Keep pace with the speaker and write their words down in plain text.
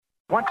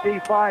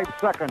25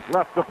 seconds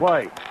left to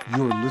play.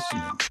 You're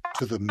listening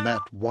to the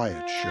Matt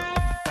Wyatt Show.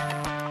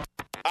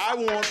 I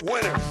want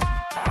winners.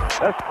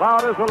 This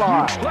crowd is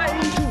alive. Play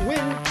to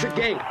win the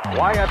game.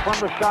 Wyatt from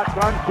the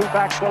shotgun, two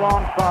backs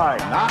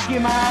alongside. Knock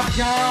him out,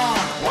 John.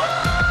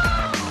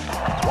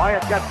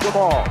 Wyatt gets the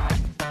ball.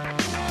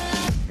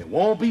 It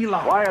won't be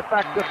long. Wyatt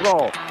back to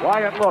throw.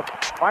 Wyatt looks,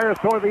 fires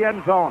toward the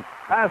end zone.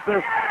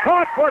 Passes,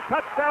 caught for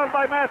touchdown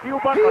by Matthew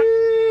Butler.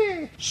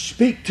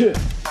 Speak to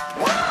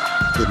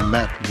The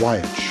Matt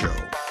Wyatt Show.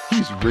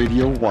 He's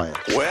Radio Wyatt.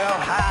 Well,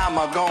 how am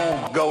I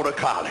going to go to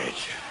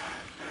college?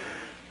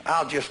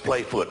 I'll just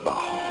play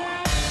football.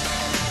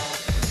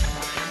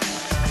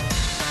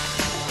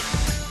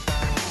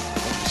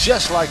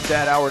 Just like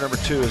that, hour number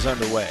 2 is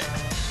underway.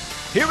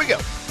 Here we go.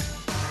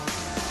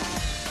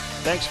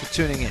 Thanks for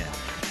tuning in.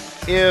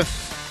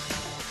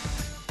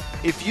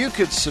 If you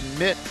could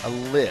submit a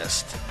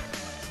list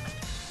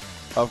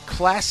of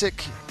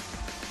classic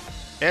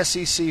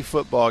SEC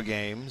football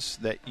games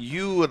that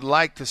you would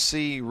like to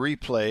see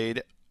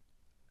replayed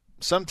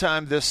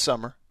sometime this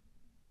summer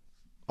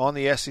on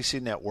the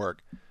SEC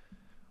network,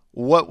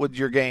 what would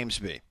your games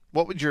be?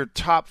 What would your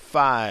top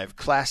 5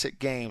 classic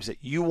games that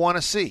you want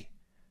to see?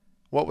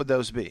 What would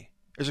those be?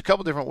 There's a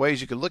couple different ways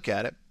you could look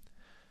at it.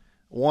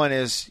 One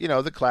is,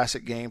 the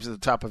classic games at the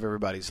top of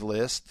everybody's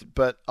list,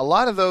 but a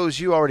lot of those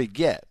you already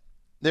get.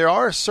 There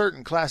are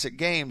certain classic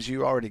games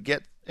you already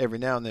get every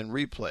now and then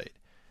replayed.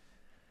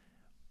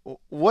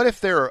 What if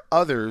there are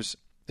others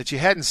that you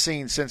hadn't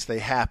seen since they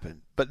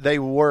happened, but they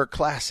were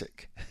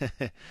classic?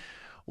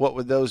 What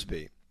would those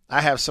be?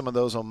 I have some of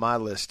those on my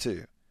list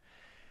too.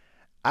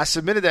 I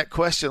submitted that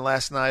question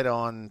last night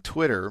on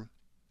Twitter,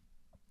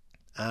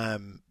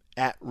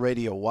 at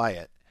Radio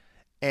Wyatt,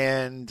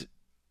 and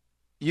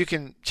you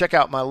can check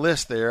out my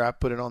list there. I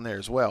put it on there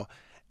as well.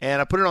 And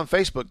I put it on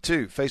Facebook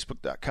too,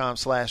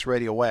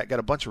 facebook.com/Radio Wyatt. Got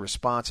a bunch of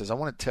responses. I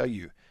want to tell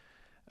you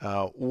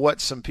what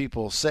some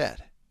people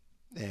said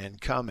and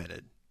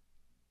commented.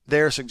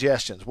 Their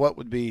suggestions, what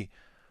would be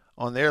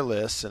on their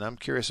lists, and I'm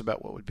curious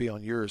about what would be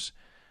on yours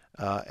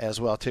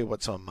as well. I'll tell you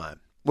what's on mine.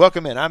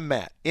 Welcome in. I'm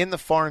Matt in the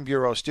Farm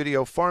Bureau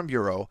studio. Farm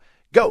Bureau,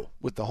 go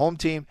with the home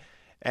team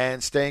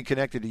and staying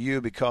connected to you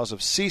because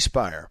of C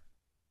Spire,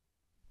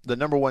 the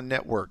number 1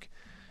 network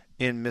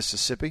in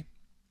Mississippi.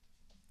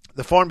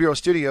 The Farm Bureau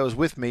studio is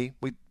with me.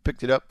 We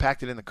picked it up,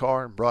 packed it in the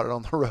car, and brought it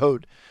on the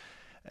road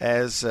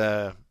as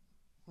we're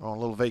on a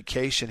little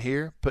vacation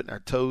here, putting our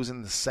toes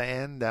in the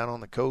sand down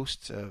on the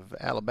coast of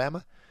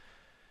Alabama.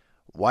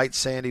 White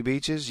sandy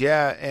beaches,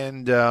 yeah,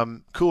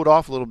 and cooled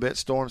off a little bit.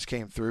 Storms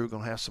came through.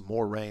 Going to have some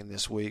more rain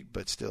this week,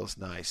 but still it's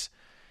nice.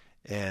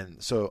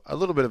 And so a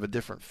little bit of a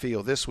different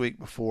feel this week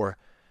before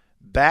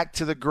back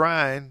to the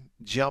grind,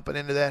 jumping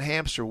into that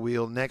hamster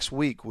wheel next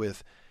week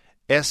with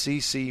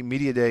SEC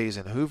Media Days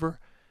in Hoover.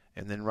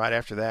 And then right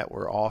after that,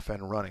 we're off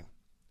and running.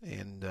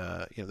 And,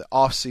 the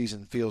off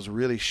season feels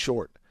really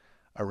short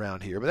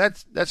around here.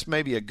 But that's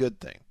maybe a good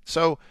thing.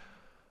 So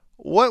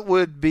what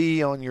would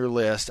be on your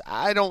list?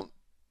 I don't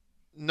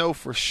know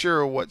for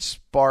sure what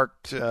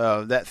sparked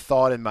that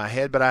thought in my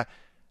head, but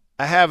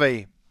I have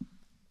a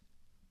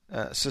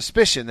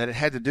suspicion that it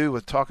had to do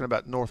with talking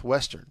about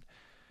Northwestern.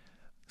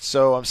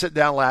 So I'm sitting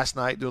down last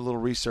night, doing a little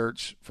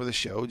research for the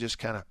show, just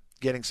kind of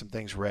getting some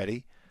things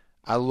ready.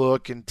 I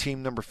look, and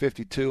team number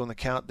 52 on the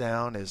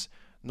countdown is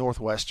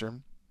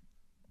Northwestern.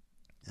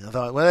 And I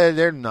thought, well,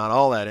 they're not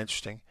all that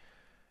interesting.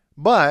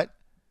 But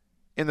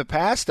in the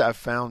past, I've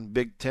found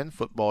Big Ten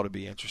football to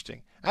be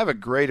interesting. I have a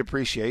great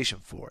appreciation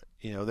for it.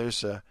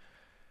 There's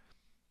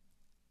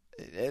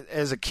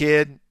as a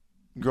kid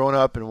growing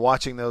up and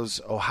watching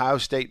those Ohio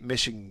State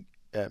Michigan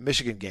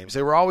games,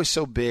 they were always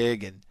so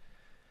big and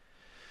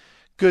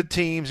good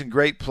teams and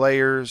great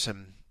players.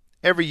 And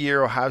every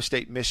year, Ohio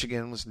State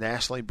Michigan was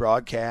nationally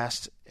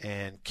broadcast,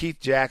 and Keith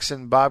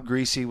Jackson, Bob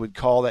Greasy would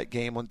call that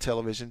game on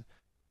television.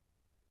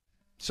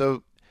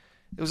 So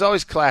it was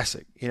always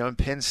classic. In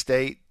Penn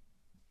State,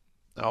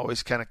 I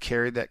always kind of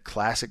carried that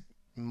classic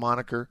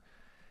moniker.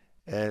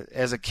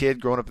 As a kid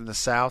growing up in the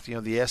South,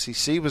 the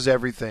SEC was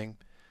everything.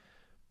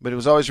 But it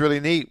was always really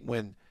neat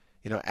when,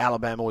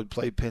 Alabama would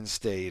play Penn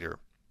State, or,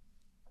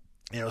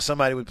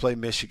 somebody would play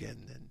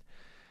Michigan.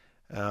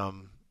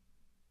 And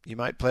you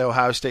might play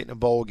Ohio State in a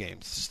bowl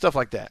game, stuff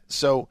like that.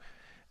 So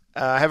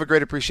I have a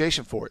great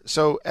appreciation for it.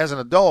 So as an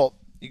adult,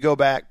 you go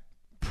back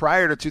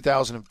prior to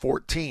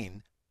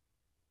 2014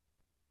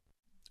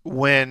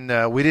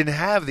 when we didn't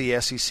have the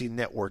SEC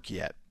network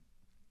yet.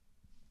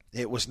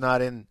 It was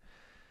not in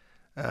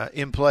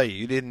play.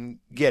 You didn't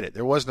get it.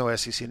 There was no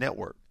SEC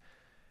network.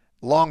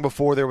 Long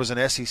before there was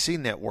an SEC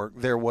network,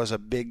 there was a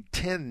Big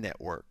Ten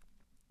network.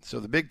 So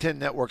the Big Ten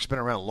network's been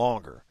around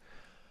longer.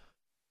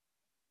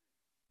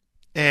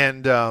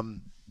 And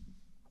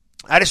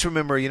I just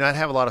remember, I'd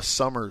have a lot of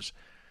summers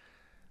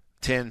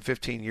 10,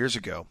 15 years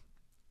ago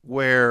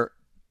where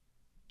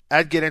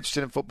I'd get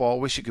interested in football,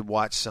 wish you could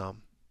watch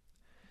some.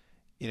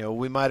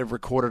 We might have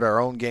recorded our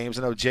own games.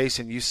 I know,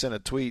 Jason, you sent a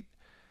tweet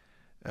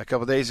a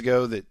couple of days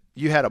ago that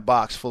you had a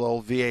box full of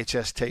old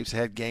VHS tapes that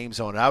had games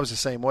on it. I was the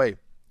same way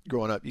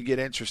growing up. You get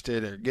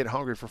interested or get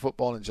hungry for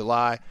football in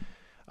July.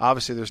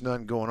 Obviously, there's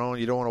nothing going on.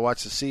 You don't want to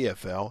watch the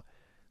CFL.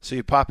 So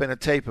you pop in a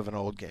tape of an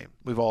old game.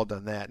 We've all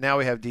done that. Now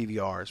we have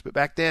DVRs. But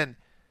back then,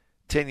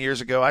 10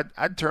 years ago,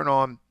 I'd turn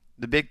on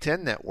the Big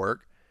Ten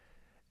Network,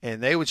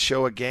 and they would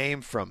show a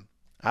game from,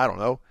 I don't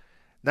know,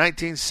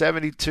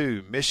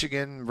 1972,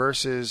 Michigan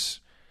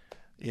versus,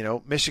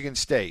 Michigan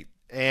State.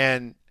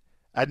 And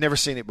I'd never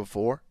seen it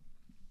before.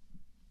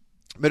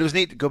 But it was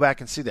neat to go back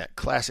and see that,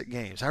 classic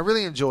games. I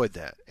really enjoyed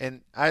that.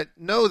 And I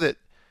know that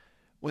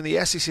when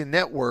the SEC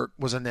Network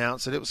was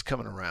announced that it was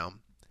coming around,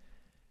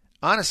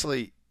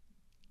 honestly,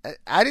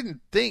 I didn't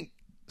think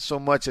so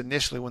much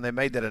initially when they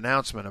made that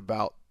announcement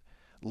about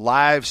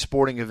live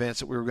sporting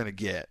events that we were going to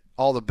get,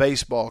 all the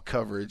baseball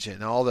coverage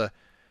and all the,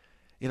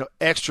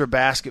 extra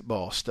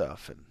basketball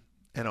stuff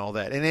and all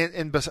that,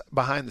 and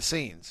behind the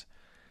scenes.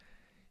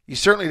 You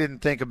certainly didn't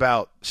think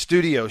about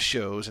studio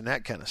shows and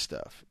that kind of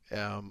stuff.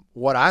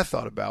 What I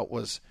thought about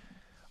was,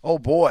 oh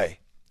boy,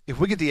 if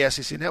we get the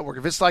SEC Network,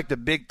 if it's like the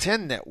Big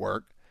Ten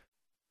Network,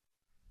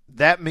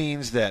 that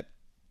means that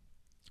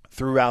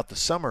throughout the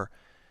summer,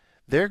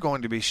 they're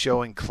going to be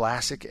showing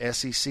classic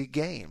SEC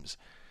games.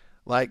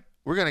 Like,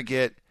 we're going to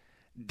get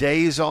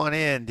days on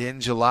end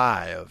in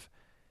July of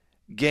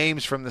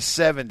games from the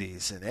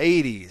 70s and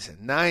 80s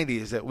and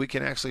 90s that we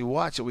can actually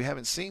watch that we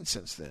haven't seen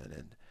since then.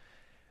 And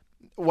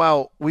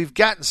while we've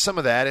gotten some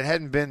of that, it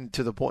hadn't been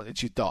to the point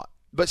that you thought.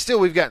 But still,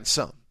 we've gotten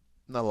some,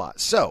 not a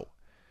lot. So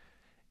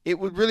it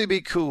would really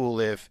be cool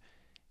if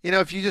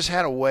you just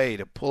had a way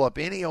to pull up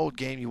any old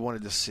game you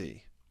wanted to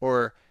see,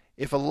 or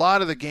if a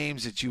lot of the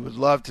games that you would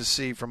love to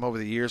see from over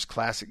the years,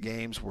 classic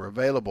games, were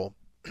available,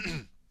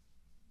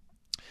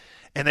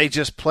 and they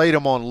just played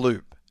them on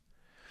loop.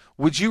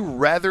 Would you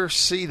rather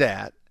see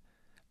that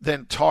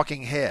than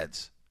talking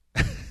heads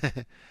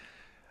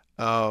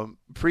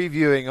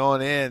previewing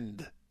on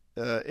end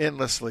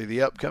endlessly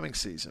the upcoming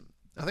season?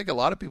 I think a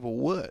lot of people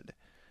would.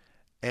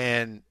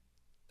 And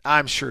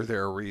I'm sure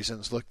there are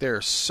reasons. Look, there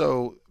are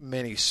so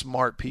many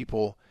smart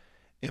people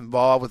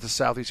involved with the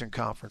Southeastern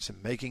Conference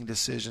and making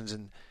decisions,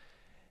 and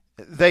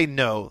they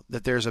know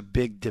that there's a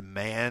big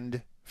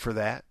demand for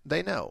that.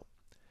 They know.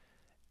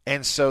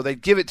 And so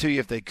they'd give it to you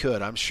if they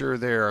could. I'm sure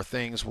there are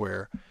things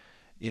where,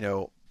 I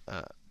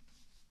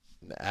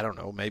don't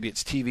know, maybe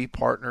it's TV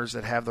partners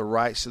that have the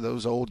rights to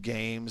those old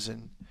games,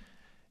 and,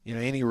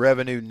 any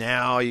revenue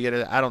now, you get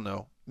it. I don't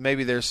know.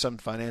 Maybe there's some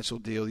financial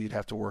deal you'd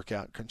have to work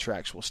out,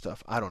 contractual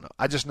stuff. I don't know.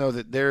 I just know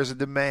that there's a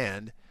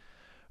demand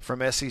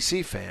from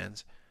SEC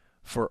fans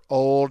for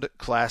old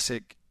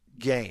classic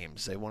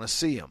games. They want to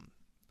see them.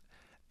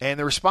 And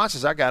the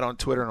responses I got on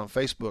Twitter and on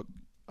Facebook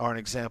are an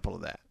example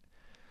of that.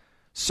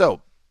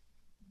 So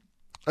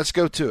let's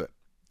go to it.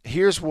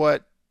 Here's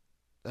what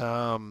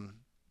I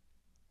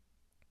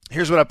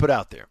put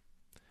out there.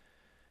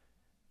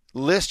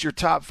 List your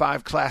top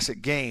 5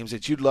 classic games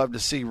that you'd love to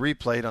see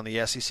replayed on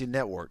the SEC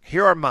Network.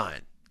 Here are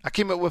mine. I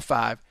came up with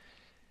 5.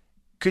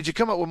 Could you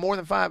come up with more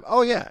than 5?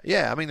 Oh, yeah.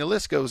 I mean, the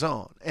list goes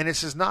on. And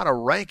this is not a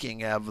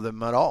ranking of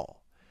them at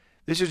all.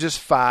 These are just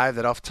 5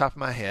 that off the top of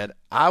my head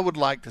I would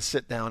like to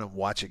sit down and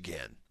watch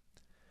again.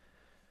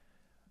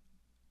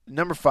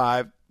 Number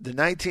 5, the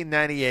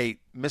 1998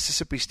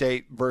 Mississippi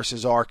State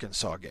versus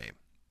Arkansas game.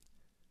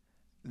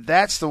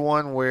 That's the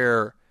one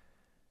where,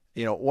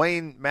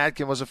 Wayne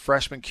Madkin was a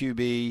freshman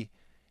QB.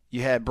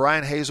 You had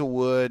Brian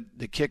Hazelwood,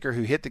 the kicker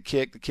who hit the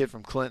kick, the kid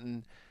from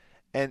Clinton.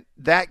 And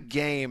that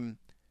game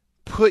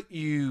put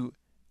you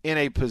in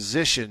a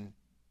position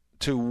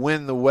to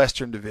win the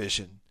Western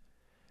Division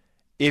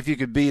if you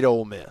could beat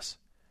Ole Miss.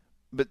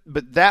 But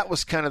that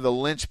was kind of the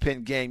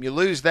linchpin game. You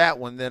lose that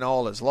one, then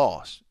all is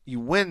lost.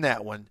 You win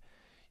that one,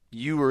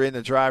 you were in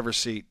the driver's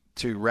seat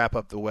to wrap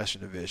up the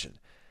Western Division.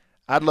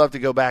 I'd love to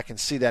go back and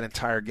see that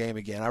entire game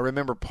again. I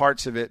remember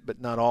parts of it, but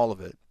not all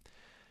of it.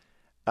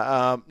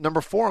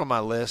 Number 4 on my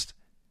list,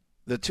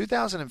 the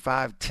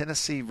 2005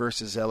 Tennessee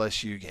versus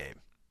LSU game.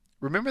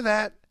 Remember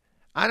that?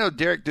 I know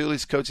Derek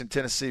Dooley's coaching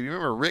Tennessee. You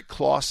remember Rick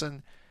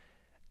Clausen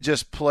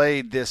just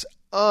played this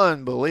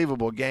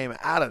unbelievable game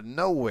out of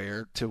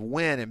nowhere to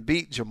win and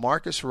beat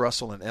Jamarcus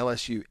Russell and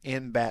LSU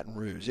in Baton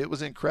Rouge. It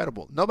was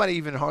incredible. Nobody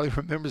even hardly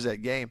remembers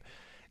that game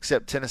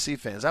except Tennessee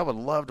fans. I would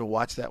love to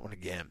watch that one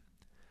again.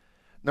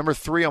 Number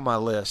 3 on my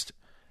list,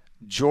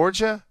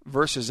 Georgia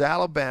versus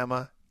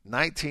Alabama,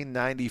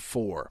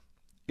 1994.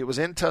 It was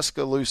in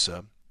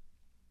Tuscaloosa,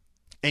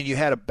 and you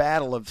had a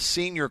battle of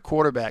senior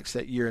quarterbacks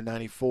that year in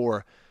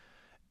 94,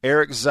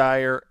 Eric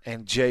Zier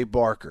and Jay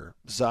Barker.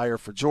 Zier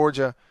for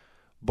Georgia,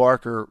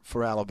 Barker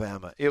for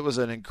Alabama. It was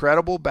an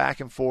incredible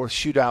back-and-forth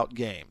shootout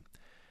game.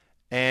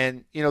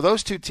 And,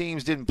 those two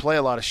teams didn't play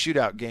a lot of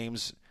shootout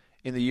games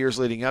in the years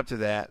leading up to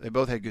that. They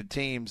both had good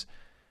teams.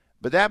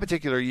 But that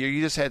particular year,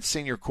 you just had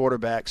senior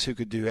quarterbacks who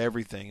could do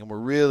everything and were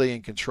really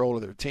in control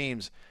of their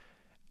teams.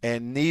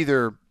 And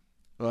neither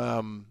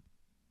team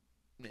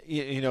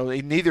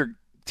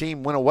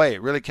went away.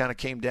 It really kind of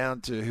came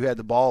down to who had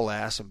the ball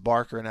last, and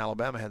Barker and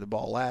Alabama had the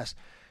ball last.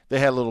 They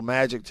had a little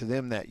magic to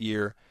them that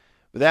year.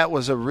 But that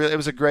was it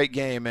was a great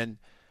game. And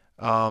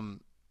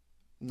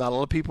Not a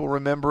lot of people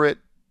remember it.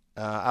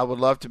 I would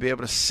love to be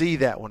able to see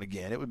that one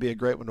again. It would be a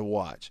great one to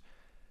watch.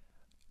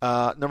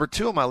 Number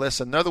 2 on my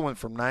list, another one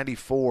from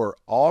 94,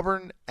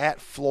 Auburn at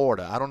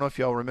Florida. I don't know if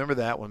y'all remember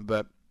that one,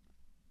 but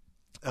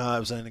it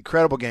was an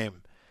incredible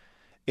game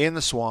in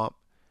the Swamp.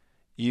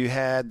 You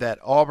had that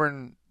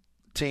Auburn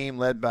team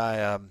led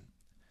by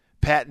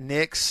Pat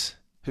Nix,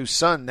 whose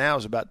son now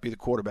is about to be the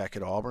quarterback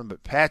at Auburn,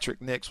 but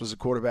Patrick Nix was the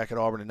quarterback at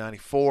Auburn in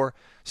 94,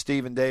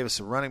 Stephen Davis,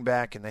 the running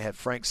back, and they had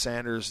Frank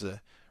Sanders,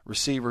 the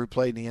receiver who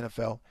played in the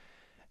NFL.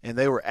 And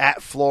they were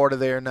at Florida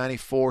there in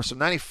 94. So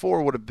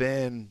 94 would have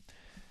been,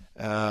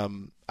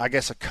 I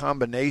guess, a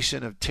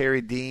combination of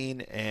Terry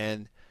Dean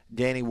and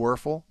Danny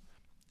Werfel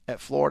at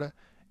Florida.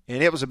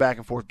 And it was a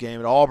back-and-forth game.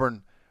 And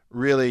Auburn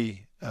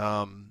really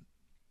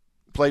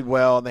played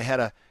well, and they had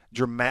a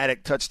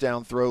dramatic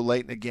touchdown throw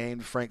late in the game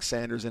to Frank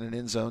Sanders in an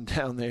end zone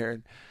down there.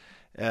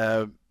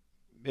 And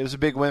it was a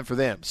big win for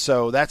them.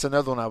 So that's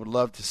another one I would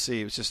love to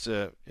see. It was just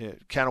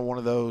kind of one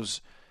of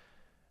those,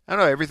 I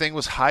don't know, everything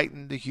was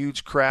heightened, a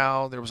huge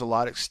crowd. There was a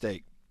lot at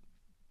stake.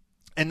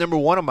 And number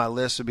 1 on my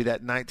list would be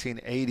that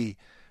 1980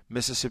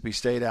 Mississippi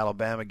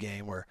State-Alabama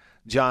game where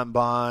John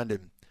Bond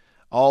and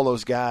all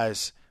those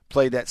guys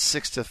played that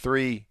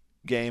 6-3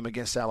 game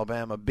against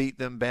Alabama, beat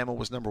them. Bama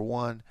was number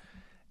 1.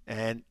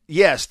 And,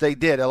 yes, they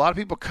did. A lot of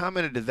people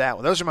commented to that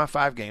one. Those are my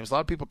 5 games. A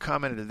lot of people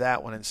commented to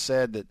that one and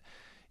said that,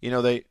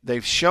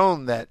 they've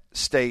shown that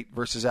State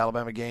versus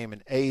Alabama game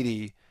in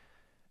 80,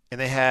 and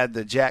they had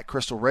the Jack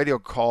Crystal radio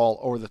call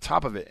over the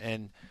top of it.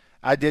 And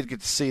I did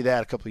get to see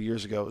that a couple of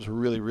years ago. It was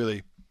really,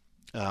 really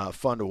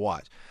fun to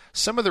watch.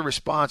 Some of the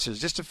responses,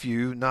 just a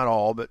few, not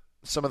all, but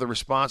some of the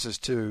responses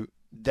to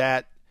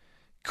that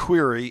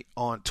query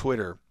on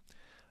Twitter.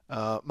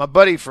 My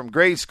buddy from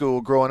grade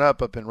school growing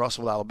up in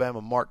Russellville,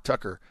 Alabama, Mark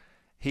Tucker,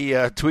 he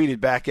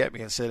tweeted back at me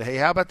and said, hey,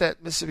 how about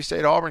that Mississippi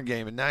State-Auburn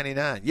game in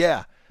 99?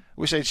 Yeah,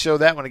 wish they'd show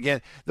that one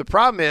again. The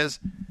problem is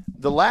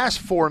the last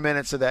 4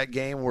 minutes of that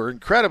game were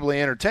incredibly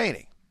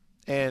entertaining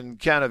and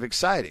kind of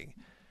exciting.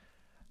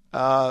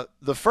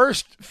 The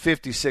first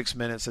 56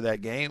 minutes of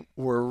that game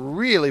were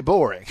really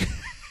boring,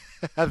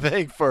 I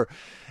think, for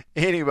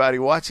anybody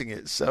watching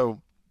it.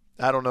 So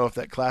I don't know if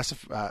that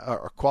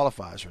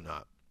qualifies or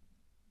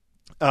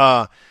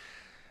not.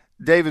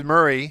 David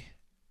Murray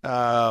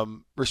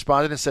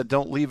responded and said,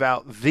 don't leave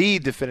out the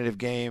definitive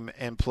game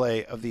and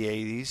play of the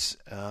 80s,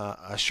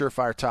 a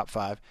surefire top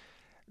 5.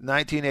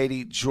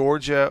 1980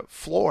 Georgia,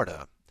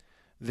 Florida.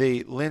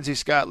 The Lindsey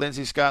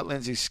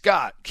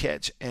Scott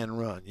catch and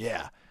run.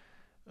 Yeah.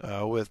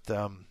 With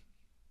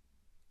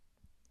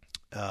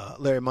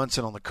Larry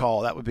Munson on the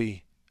call. That would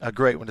be a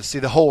great one to see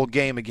the whole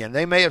game again.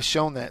 They may have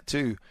shown that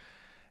too,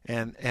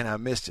 and I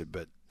missed it,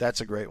 but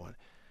that's a great one.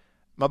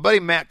 My buddy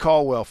Matt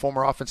Caldwell,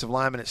 former offensive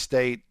lineman at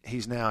State,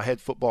 he's now head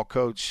football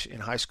coach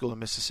in high school in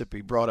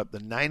Mississippi, brought up the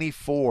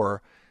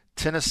 94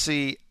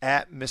 Tennessee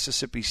at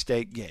Mississippi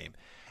State game.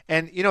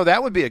 And,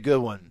 that would be a good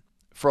one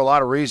for a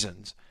lot of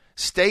reasons.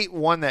 State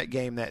won that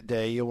game that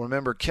day. You'll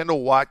remember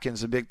Kendall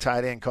Watkins, the big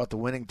tight end, caught the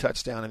winning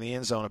touchdown in the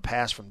end zone, a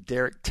pass from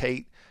Derek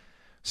Tate,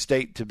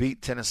 State to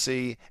beat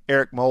Tennessee.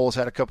 Eric Moles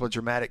had a couple of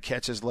dramatic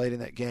catches late in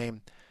that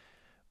game.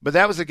 But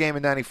that was the game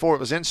in 94. It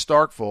was in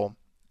Starkville,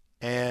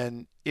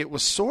 and it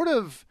was sort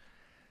of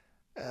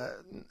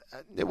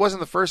it wasn't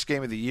the first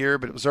game of the year,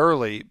 but it was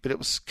early. But it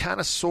was kind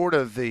of sort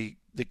of the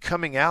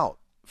coming out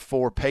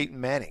for Peyton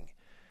Manning.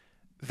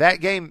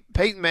 That game,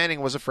 Peyton Manning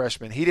was a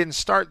freshman. He didn't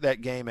start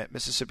that game at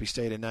Mississippi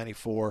State in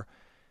 94.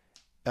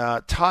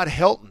 Todd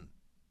Helton,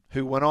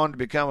 who went on to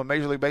become a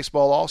Major League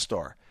Baseball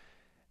All-Star,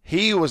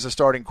 he was the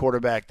starting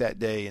quarterback that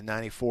day in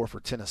 94 for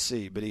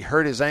Tennessee, but he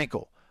hurt his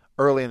ankle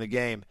early in the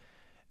game.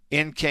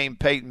 In came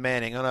Peyton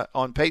Manning.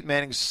 On Peyton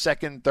Manning's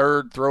second,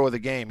 third throw of the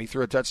game, he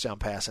threw a touchdown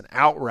pass, an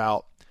out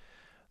route.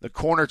 The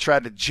corner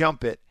tried to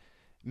jump it,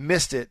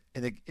 missed it,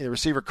 and the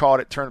receiver caught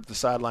it, turned up the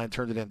sideline,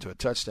 turned it into a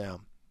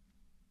touchdown.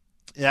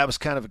 That was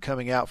kind of a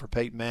coming out for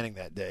Peyton Manning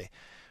that day.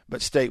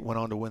 But State went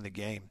on to win the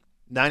game.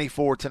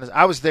 94 Tennessee.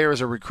 I was there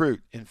as a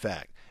recruit, in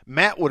fact.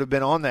 Matt would have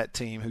been on that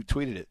team who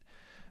tweeted it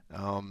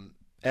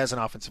as an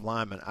offensive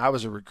lineman. I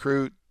was a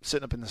recruit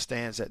sitting up in the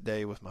stands that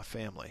day with my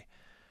family.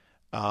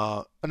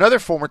 Another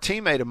former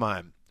teammate of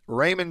mine,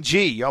 Raymond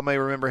G. Y'all may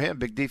remember him,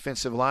 big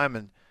defensive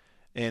lineman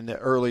in the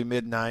early,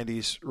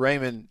 mid-'90s.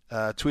 Raymond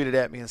tweeted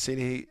at me and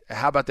said,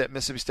 how about that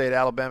Mississippi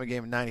State-Alabama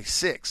game in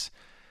 96?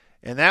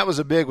 And that was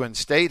a big one.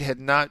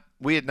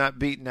 We had not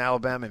beaten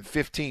Alabama in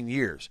 15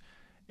 years.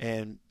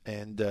 And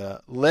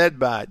led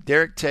by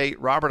Derek Tate,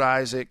 Robert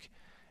Isaac,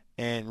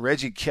 and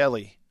Reggie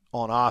Kelly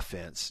on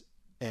offense,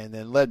 and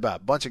then led by a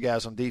bunch of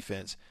guys on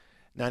defense.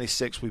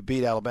 96, we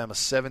beat Alabama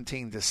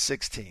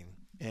 17-16.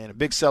 And a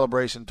big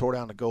celebration, tore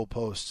down the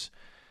goalposts,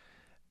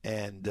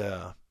 and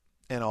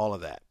all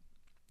of that.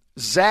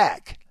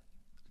 Zach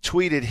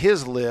tweeted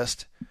his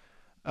list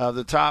of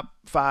the top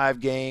 5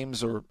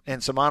 games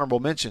and some honorable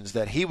mentions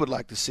that he would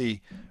like to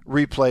see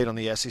replayed on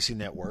the SEC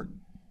Network.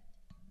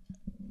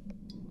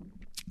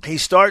 He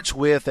starts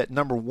with, at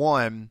number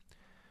 1,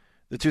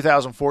 the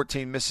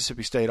 2014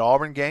 Mississippi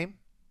State-Auburn game.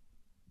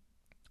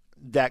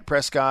 Dak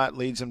Prescott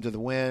leads them to the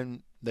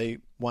win. They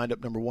wind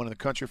up number 1 in the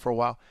country for a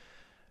while.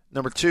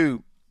 Number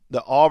 2,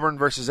 the Auburn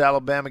versus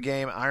Alabama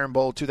game, Iron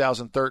Bowl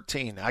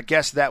 2013. I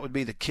guess that would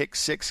be the Kick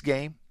 6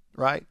 game,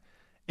 right?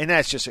 And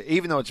that's just,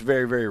 even though it's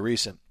very, very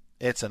recent,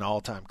 it's an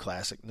all-time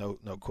classic, no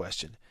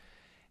question.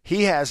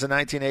 He has the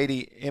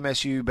 1980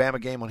 MSU Bama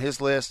game on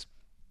his list.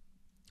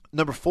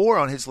 Number 4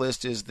 on his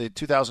list is the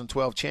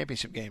 2012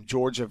 championship game,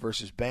 Georgia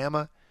versus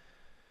Bama.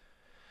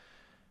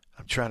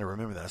 I'm trying to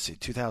remember that. Let's see,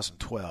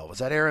 2012. Was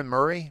that Aaron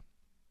Murray?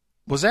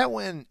 Was that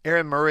when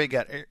Aaron Murray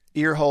got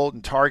ear-holed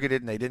and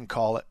targeted and they didn't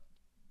call it?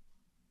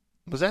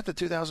 Was that the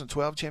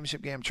 2012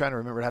 championship game? I'm trying to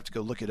remember. I have to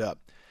go look it up.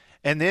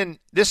 And then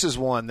this is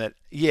one that,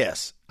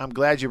 yes, I'm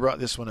glad you brought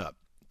this one up.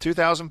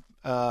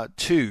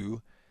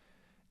 2002,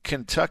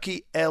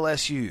 Kentucky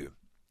LSU.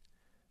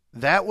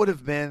 That would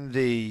have been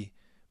the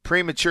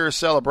premature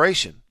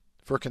celebration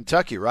for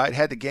Kentucky, right?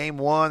 Had the game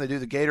won. They do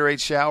the Gatorade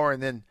shower,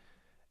 and then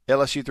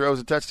LSU throws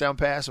a touchdown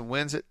pass and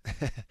wins it.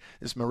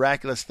 This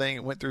miraculous thing.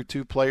 It went through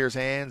 2 players'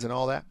 hands and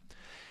all that.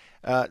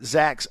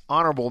 Zach's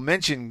honorable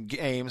mention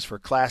games for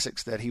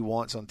classics that he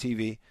wants on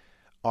TV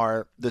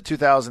are the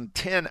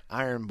 2010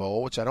 Iron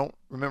Bowl, which I don't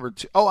remember.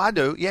 Oh, I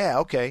do. Yeah,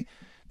 okay.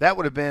 That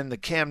would have been the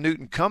Cam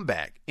Newton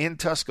comeback in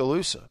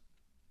Tuscaloosa.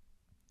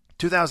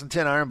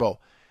 2010 Iron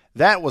Bowl.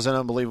 That was an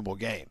unbelievable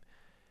game.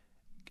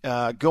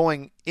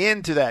 Going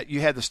into that,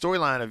 you had the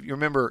storyline of, you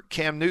remember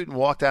Cam Newton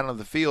walked out onto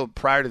the field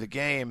prior to the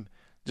game,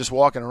 just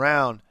walking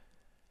around,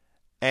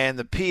 and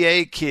the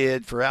PA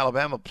kid for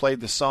Alabama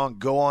played the song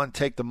 "Go On,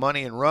 Take the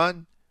Money and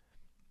Run"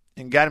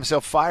 and got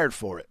himself fired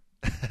for it.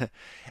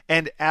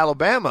 And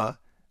Alabama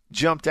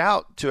jumped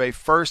out to a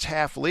first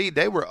half lead.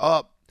 They were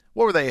up,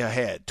 what were they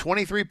ahead,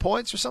 23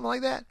 points or something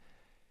like that?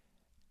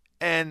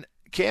 And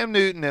Cam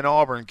Newton and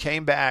Auburn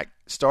came back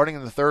starting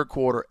in the third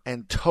quarter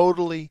and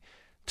totally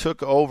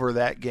took over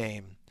that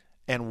game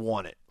and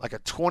won it, like a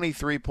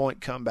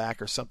 23-point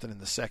comeback or something in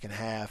the second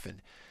half.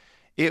 And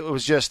it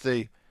was just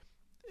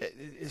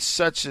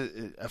such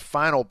a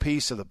final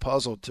piece of the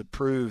puzzle to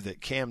prove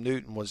that Cam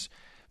Newton was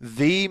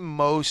the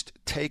most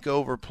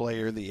takeover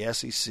player the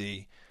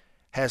SEC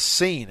has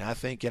seen, I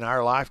think, in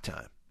our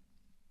lifetime.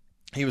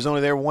 He was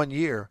only there 1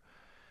 year,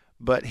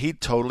 but he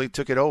totally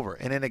took it over.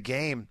 And in a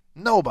game,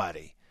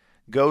 nobody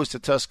goes to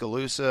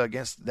Tuscaloosa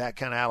against that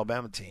kind of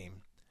Alabama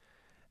team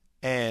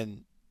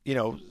and,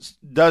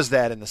 does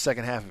that in the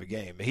second half of a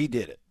game. He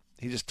did it.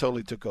 He just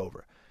totally took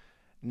over.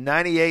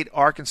 98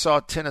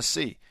 Arkansas,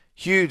 Tennessee.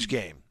 Huge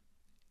game.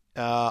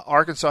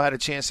 Arkansas had a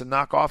chance to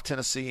knock off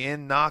Tennessee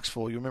in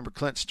Knoxville. You remember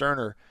Clint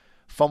Sterner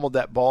fumbled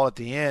that ball at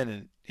the end,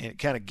 and it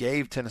kind of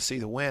gave Tennessee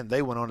the win.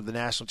 They went on to the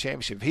national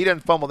championship. If he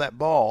doesn't fumble that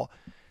ball,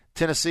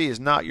 Tennessee is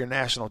not your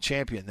national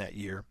champion that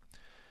year.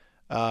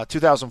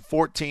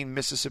 2014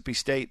 Mississippi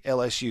State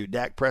LSU.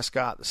 Dak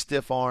Prescott, the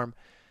stiff arm.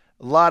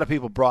 A lot of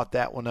people brought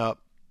that one up.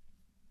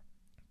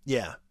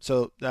 Yeah,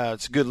 so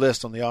it's a good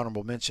list on the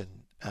honorable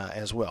mention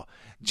as well.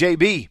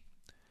 JB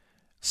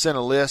sent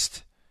a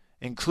list,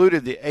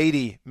 included the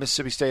 80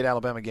 Mississippi State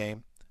Alabama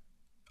game,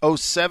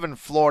 07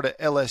 Florida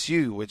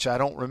LSU, which I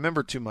don't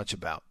remember too much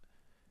about.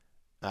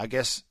 I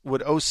guess,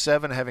 would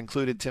 07 have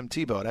included Tim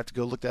Tebow? I'd have to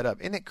go look that up.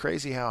 Isn't it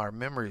crazy how our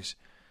memories,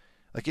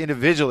 like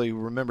individually,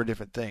 remember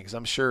different things?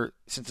 I'm sure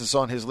since it's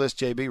on his list,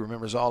 JB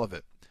remembers all of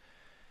it.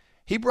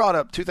 He brought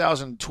up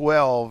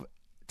 2012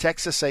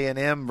 Texas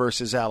A&M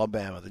versus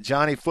Alabama, the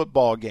Johnny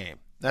Football game.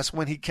 That's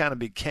when he kind of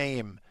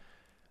became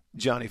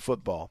Johnny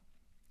Football.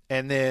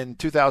 And then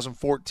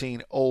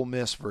 2014 Ole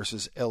Miss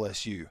versus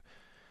LSU,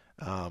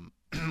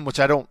 which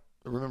I don't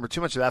remember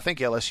too much of. I think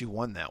LSU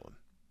won that one.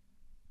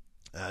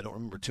 I don't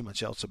remember too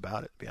much else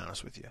about it, to be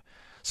honest with you.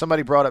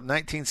 Somebody brought up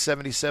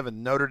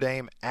 1977 Notre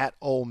Dame at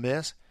Ole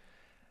Miss.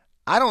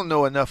 I don't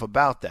know enough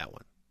about that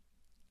one.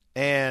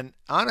 And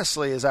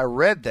honestly, as I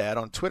read that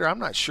on Twitter, I'm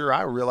not sure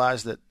I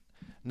realized that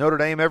Notre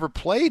Dame ever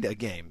played a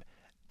game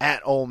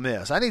at Ole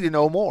Miss. I need to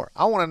know more.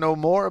 I want to know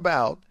more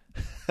about,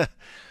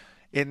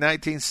 in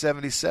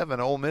 1977,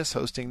 Ole Miss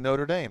hosting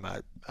Notre Dame.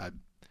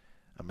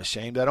 I'm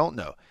ashamed I don't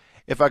know.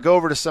 If I go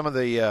over to some of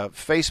the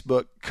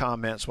Facebook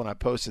comments when I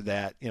posted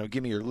that,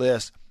 give me your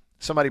list.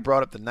 Somebody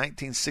brought up the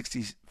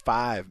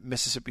 1965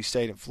 Mississippi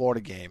State and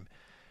Florida game.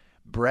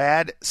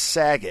 Brad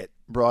Saget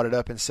brought it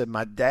up and said,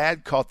 my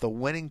dad caught the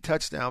winning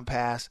touchdown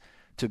pass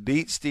to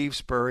beat Steve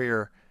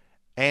Spurrier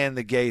and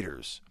the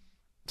Gators.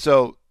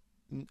 So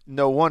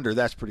no wonder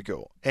that's pretty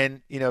cool.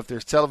 And, if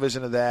there's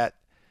television of that,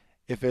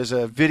 if there's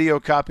a video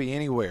copy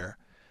anywhere,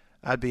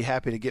 I'd be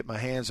happy to get my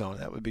hands on it.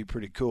 That would be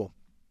pretty cool.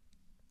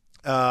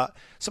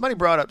 Somebody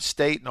brought up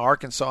State and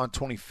Arkansas in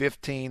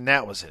 2015.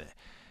 That was an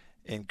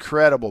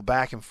incredible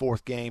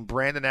back-and-forth game.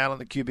 Brandon Allen,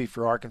 the QB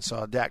for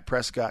Arkansas. Dak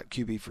Prescott,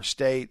 QB for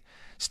State.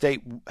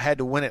 State had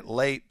to win it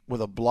late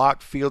with a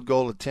blocked field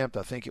goal attempt.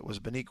 I think it was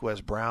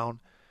Beniquez Brown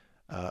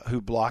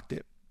who blocked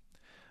it.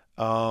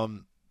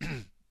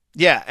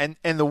 Yeah,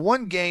 and the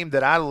one game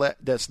that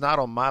that's not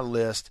on my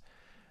list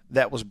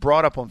that was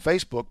brought up on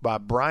Facebook by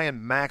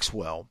Brian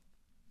Maxwell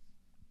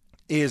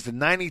is the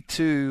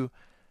 92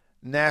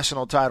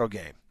 national title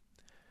game.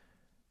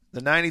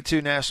 the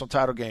 92 national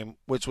title game,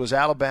 which was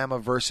Alabama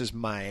versus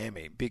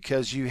Miami,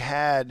 because you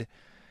had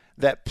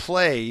that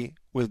play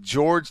with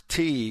George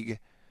Teague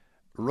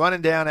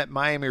running down at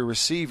Miami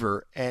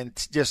receiver and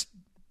just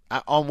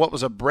on what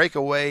was a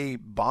breakaway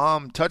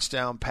bomb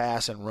touchdown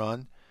pass and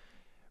run,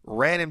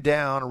 ran him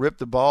down, ripped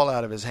the ball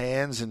out of his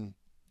hands, and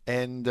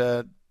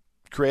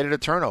created a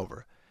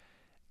turnover.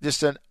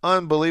 Just an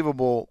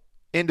unbelievable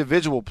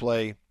individual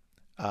play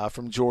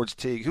from George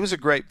Teague, who was a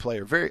great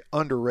player, very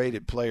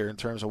underrated player in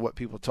terms of what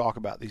people talk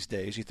about these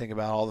days. You think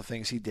about all the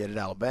things he did at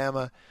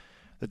Alabama,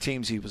 the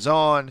teams he was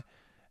on,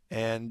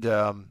 and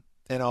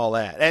all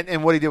that.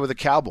 And what he did with the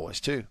Cowboys,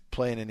 too,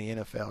 playing in the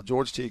NFL.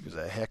 George Teague was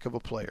a heck of a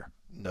player,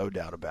 no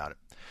doubt about it.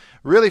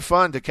 Really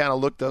fun to kind of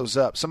look those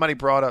up. Somebody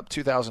brought up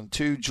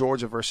 2002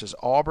 Georgia versus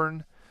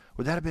Auburn.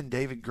 Would that have been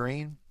David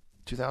Green,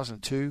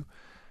 2002?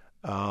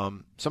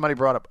 Somebody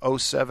brought up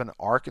 07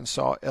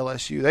 Arkansas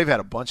LSU. They've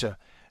had a bunch of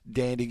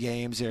dandy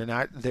games there,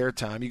 not their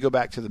time. You go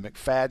back to the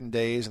McFadden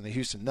days and the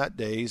Houston Nutt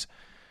days.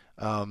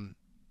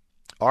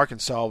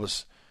 Arkansas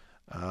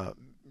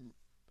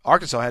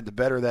had the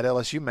better of that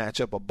LSU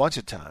matchup a bunch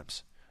of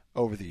times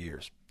over the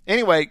years.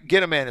 Anyway,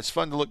 get them in. It's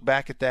fun to look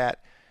back at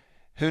that.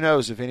 Who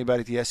knows if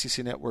anybody at the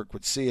SEC Network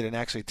would see it and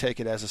actually take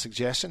it as a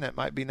suggestion. That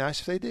might be nice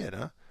if they did,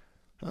 huh?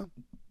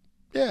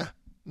 Yeah,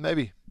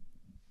 maybe.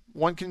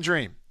 One can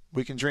dream.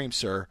 We can dream,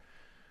 sir.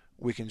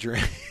 We can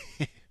dream.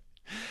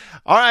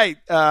 All right.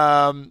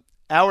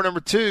 Hour number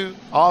 2,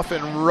 off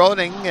and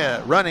running,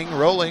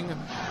 rolling,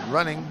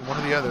 one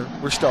or the other.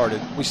 We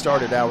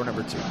started hour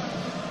number 2.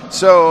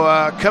 So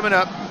coming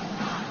up,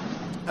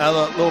 a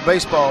little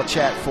baseball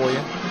chat for you.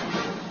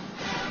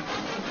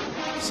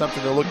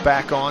 Something to look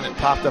back on. It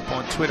popped up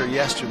on Twitter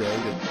yesterday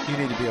that you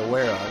need to be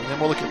aware of. And then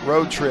we'll look at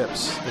road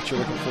trips that you're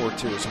looking forward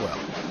to as well.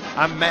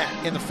 I'm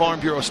Matt in the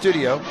Farm Bureau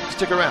studio.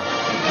 Stick around.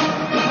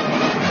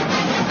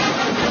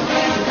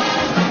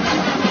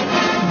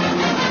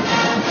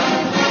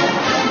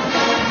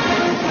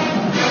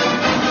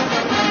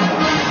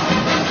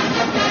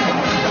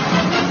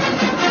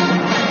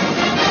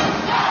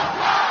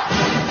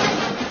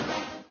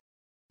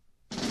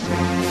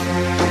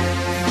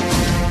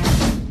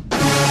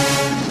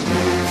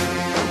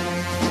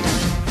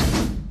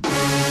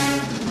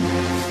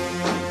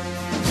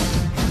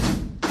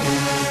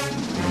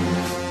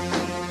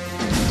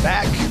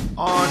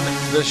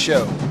 The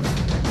show.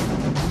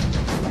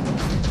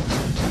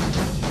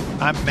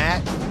 I'm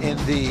Matt in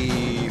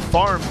the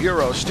Farm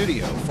Bureau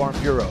studio. Farm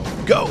Bureau,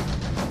 go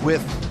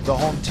with the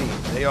home team.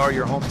 They are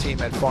your home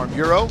team at Farm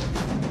Bureau.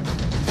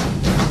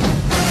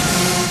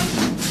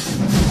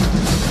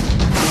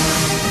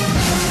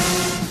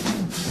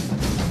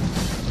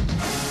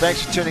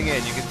 Thanks for tuning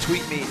in. You can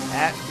tweet me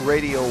at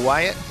Radio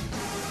Wyatt.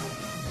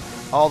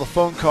 All the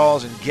phone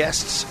calls and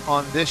guests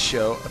on this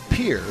show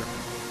appear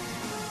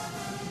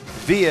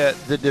via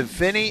the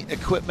Davini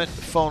Equipment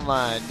phone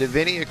line.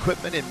 Davini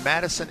Equipment in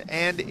Madison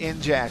and in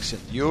Jackson.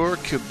 Your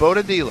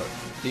Kubota dealer,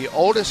 the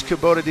oldest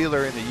Kubota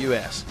dealer in the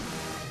U.S.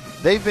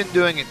 They've been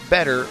doing it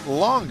better,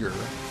 longer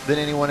than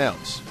anyone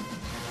else.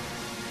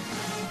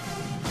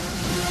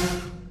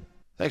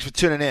 Thanks for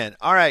tuning in.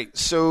 All right,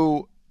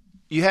 so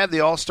you had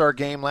the All-Star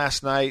game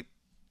last night.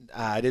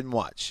 I didn't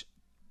watch.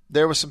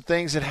 There were some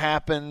things that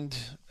happened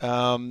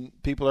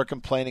people are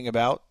complaining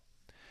about.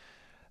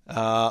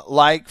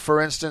 Like,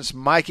 for instance,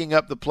 miking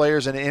up the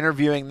players and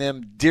interviewing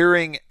them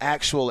during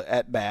actual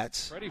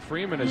at-bats. Freddie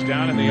Freeman is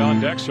down in the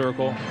on-deck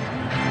circle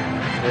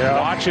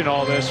watching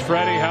all this.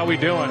 Freddie, how we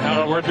doing?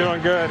 We're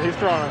doing good. He's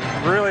throwing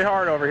really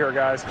hard over here,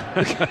 guys.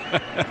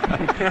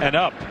 And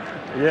up.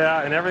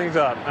 Yeah, and everything's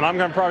up. And I'm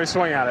going to probably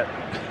swing at it.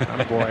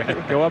 Oh, boy.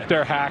 Go up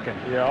there hacking.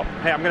 Yep.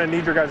 Hey, I'm going to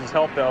need your guys'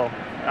 help, though.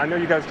 I know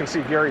you guys can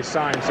see Gary's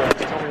sign, so just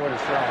tell me what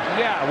he's throwing.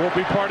 Yeah, we'll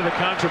be part of the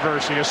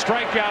controversy. A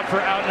strikeout for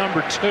out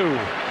number 2.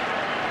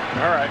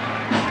 All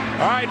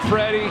right,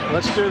 Freddie.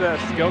 Let's do this.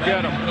 Go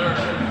get him.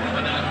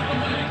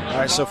 All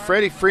right, so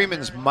Freddie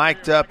Freeman's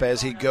mic'd up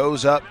as he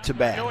goes up to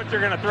bat. I know what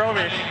you're going to throw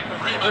me.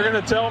 They're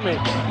going to tell me.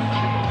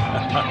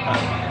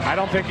 I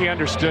don't think he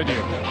understood you.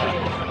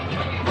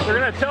 They're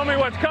going to tell me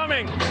what's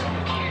coming.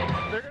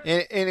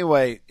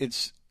 Anyway,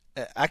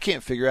 I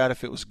can't figure out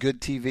if it was good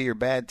TV or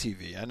bad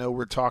TV. I know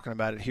we're talking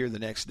about it here the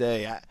next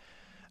day. I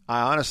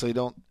honestly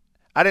don't.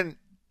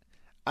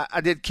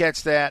 I did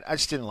catch that. I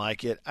just didn't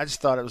like it. I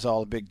just thought it was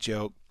all a big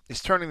joke.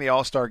 It's turning the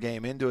All-Star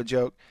game into a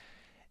joke.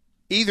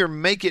 Either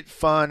make it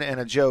fun and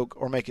a joke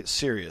or make it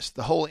serious.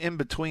 The whole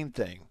in-between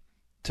thing,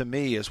 to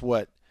me, is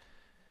what,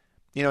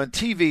 and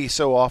TV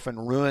so often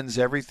ruins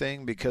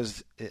everything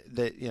because,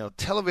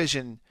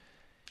 television,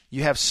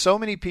 you have so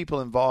many people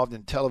involved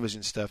in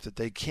television stuff that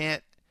they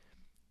can't,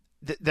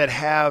 that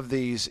have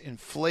these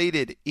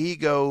inflated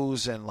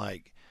egos and,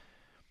 like,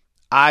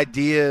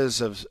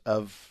 ideas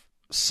of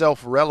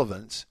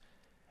self-relevance,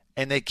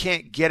 and they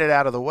can't get it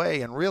out of the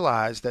way and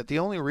realize that the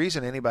only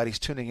reason anybody's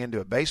tuning into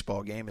a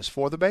baseball game is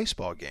for the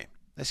baseball game.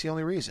 That's the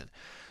only reason.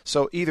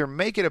 So either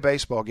make it a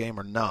baseball game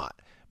or not.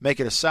 Make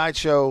it a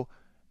sideshow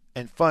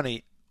and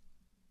funny,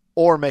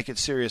 or make it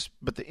serious,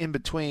 but the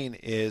in-between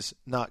is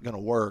not going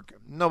to work.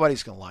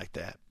 Nobody's going to like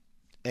that.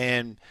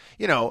 And,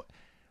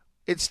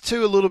 it's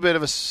too a little bit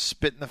of a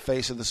spit in the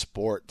face of the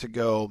sport to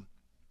go,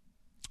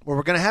 well,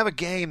 we're going to have a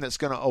game that's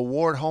going to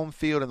award home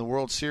field in the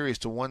World Series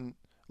to one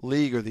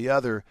league or the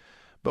other,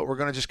 but we're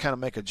going to just kind of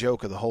make a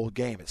joke of the whole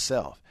game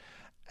itself.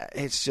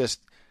 It's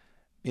just,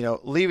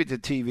 leave it to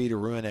TV to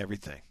ruin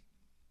everything.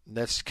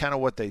 That's kind of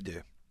what they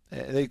do.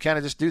 They kind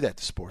of just do that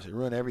to sports. They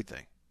ruin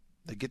everything.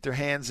 They get their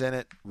hands in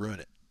it, ruin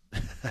it.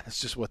 That's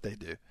just what they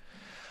do.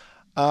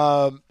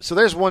 So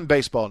there's one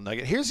baseball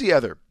nugget. Here's the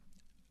other.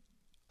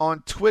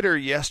 On Twitter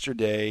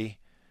yesterday,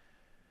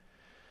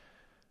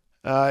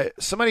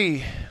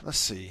 somebody, let's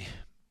see,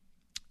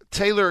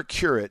 Taylor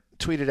Curate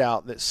tweeted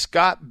out that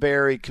Scott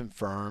Berry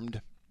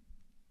confirmed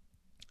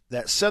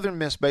that Southern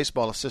Miss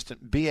baseball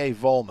assistant B.A.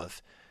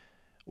 Volmuth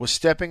was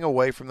stepping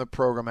away from the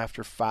program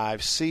after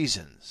 5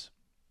 seasons.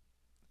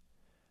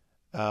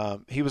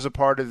 He was a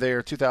part of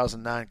their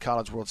 2009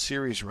 College World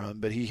Series run,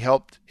 but he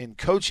helped in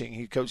coaching.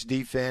 He coached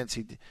defense.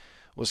 He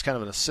was kind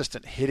of an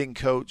assistant hitting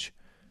coach.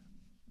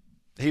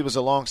 He was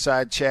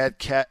alongside Chad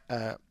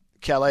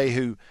Calais,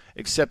 who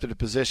accepted a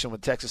position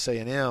with Texas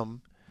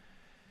A&M.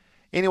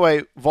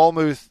 Anyway,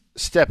 Volmuth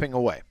stepping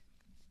away.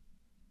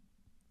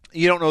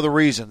 You don't know the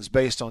reasons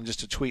based on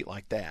just a tweet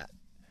like that.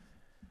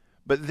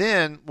 But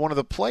then one of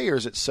the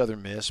players at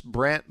Southern Miss,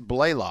 Brant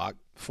Blaylock,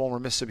 former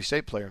Mississippi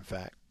State player, in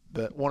fact,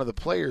 but one of the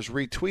players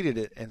retweeted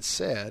it and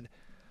said,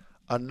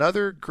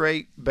 another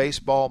great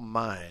baseball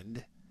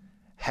mind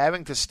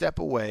having to step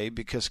away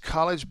because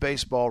college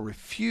baseball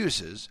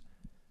refuses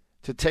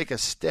to take a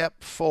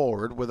step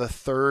forward with a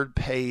third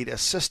paid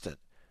assistant.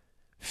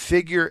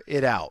 Figure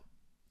it out.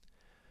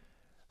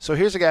 So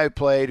here's a guy who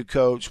played, who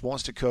coached,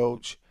 wants to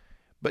coach,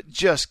 but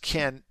just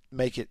can't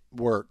make it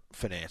work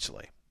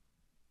financially.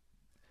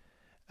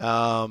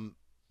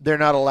 They're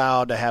not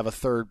allowed to have a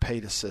third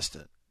paid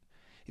assistant.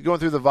 He's going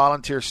through the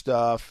volunteer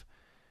stuff,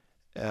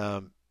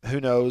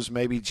 who knows,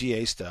 maybe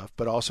GA stuff,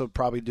 but also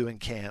probably doing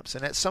camps.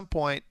 And at some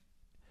point,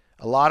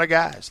 a lot of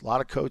guys, a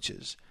lot of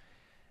coaches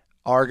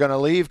are going to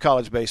leave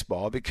college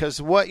baseball because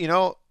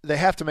they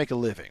have to make a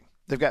living.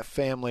 They've got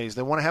families.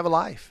 They want to have a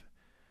life.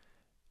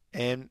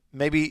 And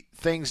maybe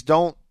things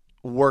don't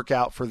work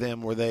out for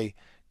them where they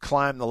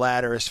climb the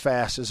ladder as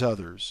fast as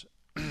others.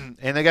 And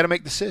they got to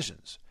make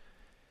decisions.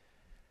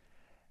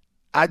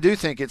 I do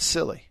think it's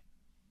silly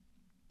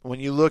when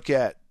you look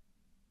at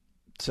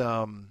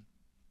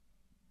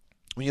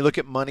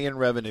money and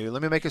revenue.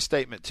 Let me make a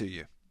statement to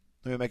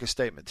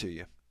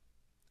you.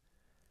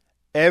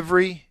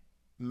 Every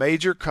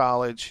major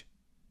college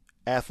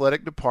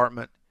athletic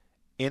department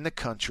in the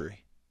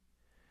country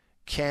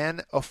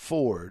can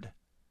afford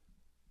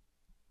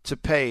to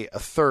pay a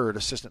third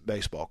assistant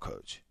baseball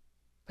coach.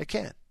 They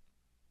can.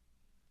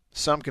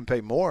 Some can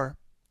pay more,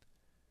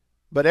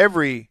 but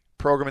every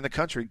program in the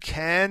country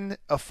can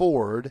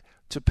afford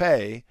to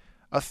pay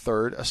a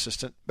third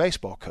assistant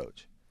baseball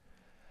coach.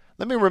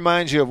 Let me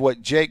remind you of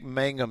what Jake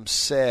Mangum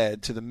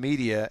said to the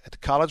media at the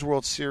College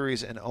World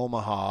Series in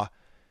Omaha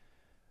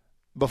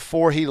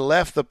before he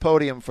left the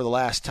podium for the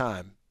last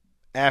time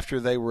after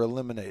they were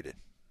eliminated.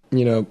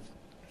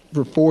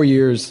 For 4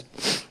 years,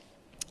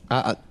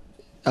 I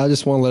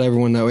just want to let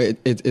everyone know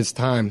it's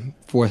time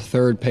for a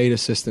third paid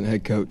assistant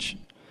head coach,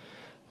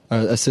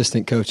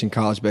 assistant coach in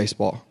college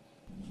baseball.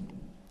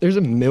 There's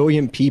 1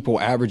 million people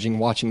averaging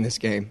watching this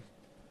game.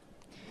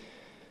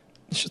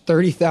 There's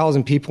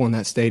 30,000 people in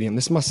that stadium.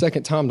 This is my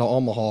second time to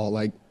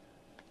Omaha.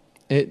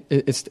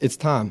 It's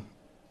time.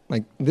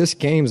 This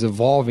game is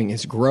evolving.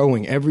 It's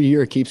growing. Every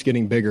year it keeps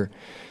getting bigger.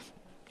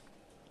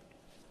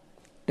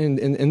 And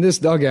in this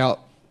dugout,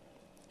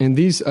 and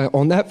these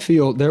on that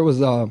field, there was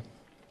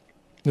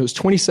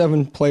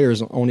 27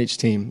 players on each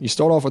team. You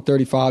start off with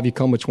 35, you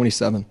come with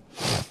 27.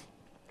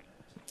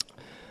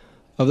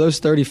 Of those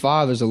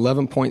 35, there's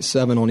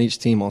 11.7 on each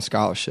team on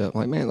scholarship.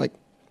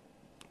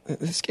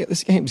 This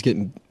game's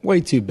getting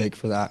way too big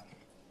for that.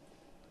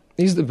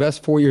 These are the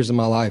best 4 years of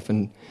my life,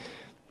 and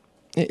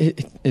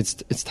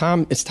it's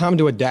time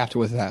to adapt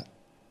with that.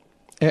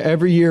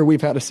 Every year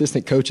we've had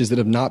assistant coaches that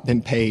have not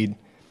been paid,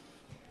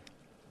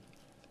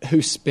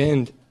 who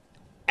spend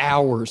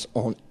hours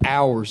on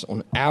hours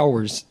on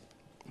hours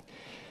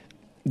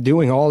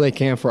doing all they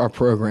can for our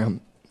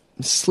program,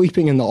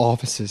 sleeping in the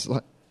offices,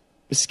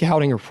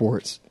 scouting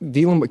reports,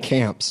 dealing with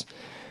camps.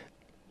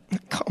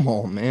 Come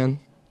on, man.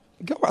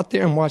 Go out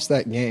there and watch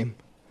that game.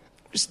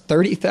 There's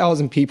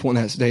 30,000 people in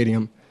that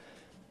stadium.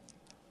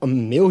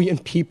 1 million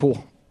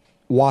people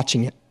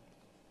watching it.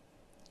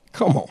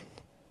 Come on.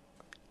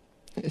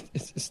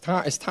 It's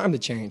time to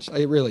change.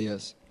 It really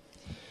is.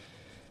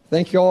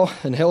 Thank you all,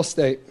 and Hail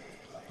State.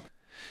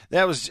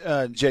 That was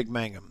Jake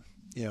Mangum.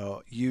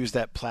 Use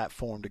that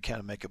platform to kind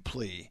of make a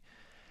plea.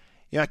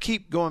 I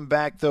keep going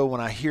back, though,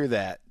 when I hear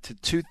that, to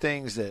two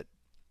things that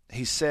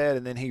he said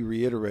and then he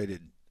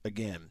reiterated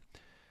again.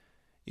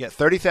 You got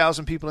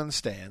 30,000 people in the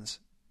stands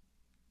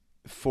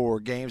for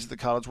games at the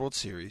College World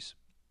Series.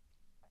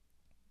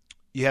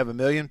 You have 1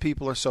 million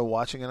people or so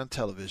watching it on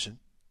television.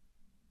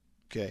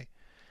 Okay.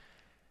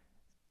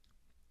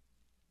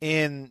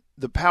 In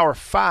the Power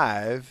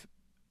 5,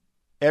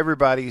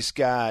 everybody's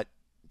got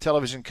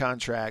television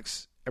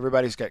contracts.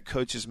 Everybody's got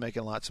coaches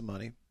making lots of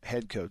money,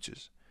 head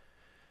coaches.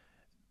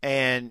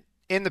 And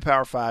in the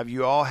Power 5,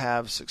 you all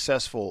have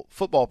successful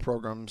football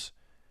programs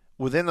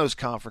within those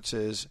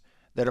conferences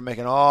that are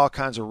making all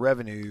kinds of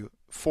revenue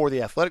for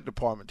the athletic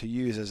department to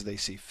use as they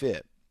see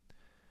fit.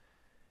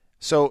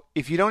 So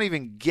if you don't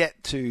even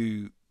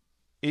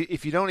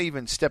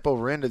step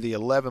over into the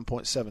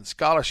 11.7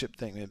 scholarship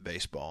thing in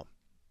baseball,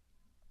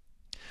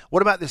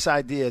 what about this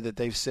idea that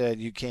they've said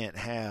you can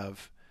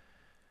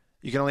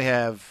only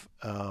have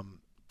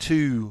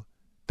 2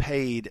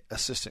 paid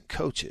assistant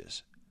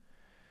coaches?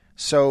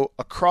 So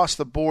across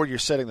the board, you're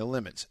setting the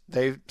limits.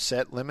 They've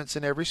set limits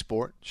in every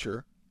sport.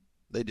 Sure,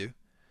 they do.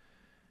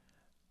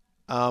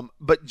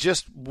 But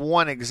just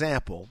one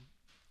example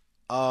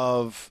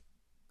of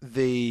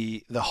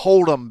the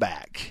hold 'em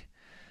back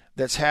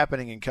that's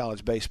happening in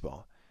college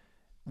baseball.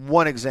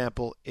 One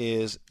example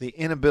is the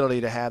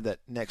inability to have that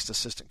next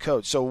assistant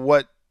coach. So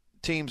what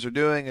teams are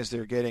doing is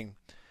they're getting,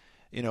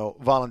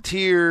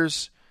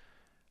 volunteers.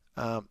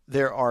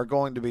 There are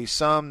going to be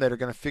some that are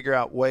going to figure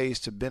out ways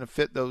to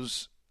benefit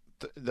those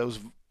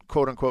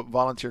quote unquote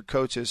volunteer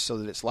coaches so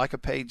that it's like a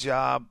paid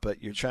job,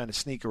 but you're trying to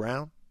sneak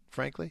around,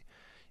 frankly.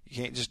 You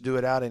can't just do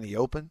it out in the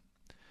open.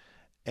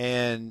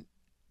 And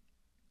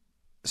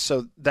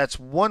so that's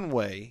one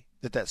way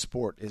that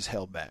sport is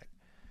held back.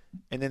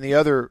 And then the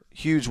other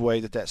huge way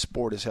that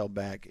sport is held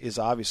back is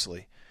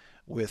obviously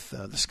with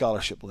the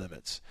scholarship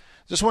limits.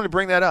 Just wanted to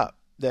bring that up.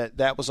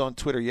 That was on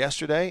Twitter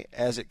yesterday.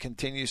 As it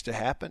continues to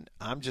happen,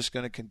 I'm just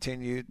going to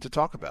continue to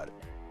talk about it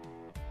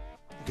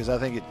because I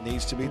think it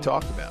needs to be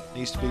talked about. It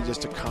needs to be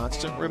just a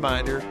constant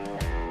reminder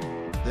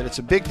that it's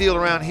a big deal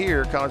around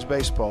here, college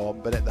baseball,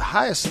 but at the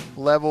highest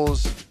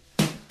levels,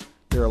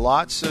 there are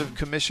lots of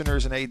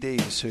commissioners and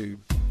ADs who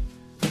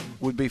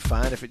would be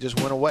fine if it just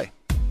went away.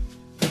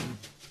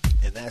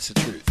 And that's the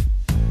truth.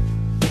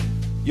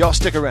 Y'all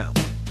stick around.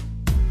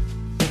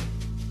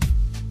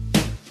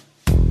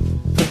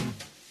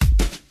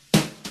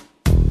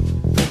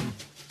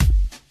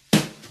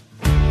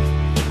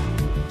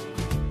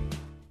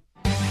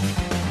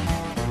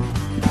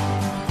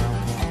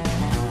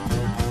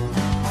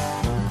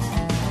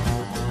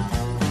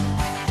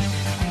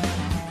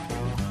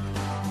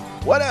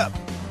 What up?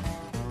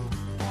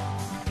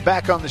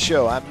 Back on the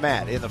show, I'm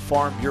Matt in the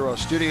Farm Bureau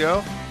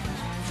studio.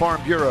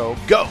 Farm Bureau,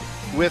 go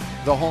with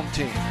the home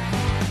team.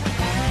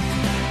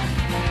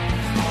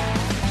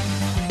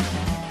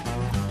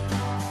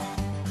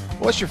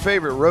 What's your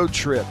favorite road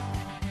trip?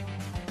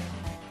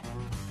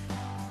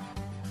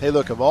 Hey,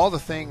 look, of all the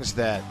things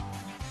that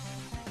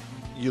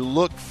you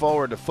look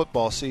forward to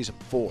football season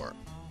for,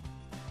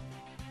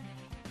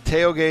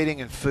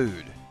 tailgating and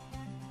food.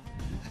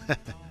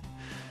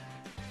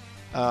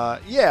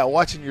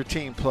 Watching your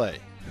team play,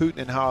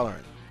 hooting and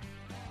hollering,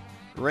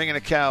 ringing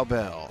a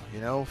cowbell,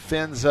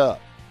 fins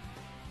up,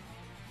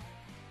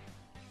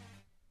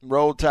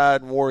 Roll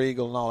Tide and War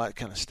Eagle and all that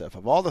kind of stuff.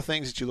 Of all the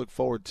things that you look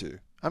forward to,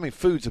 I mean,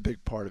 food's a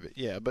big part of it,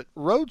 yeah, but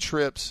road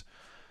trips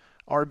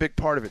are a big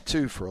part of it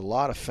too for a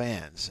lot of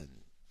fans.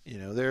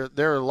 And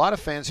there are a lot of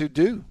fans who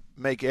do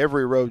make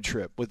every road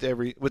trip with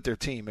their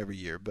team every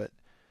year, but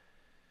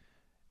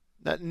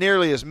not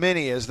nearly as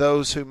many as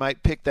those who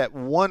might pick that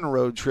one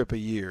road trip a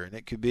year. And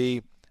it could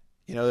be,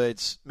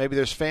 it's maybe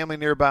there's family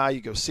nearby.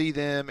 You go see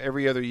them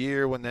every other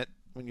year when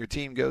your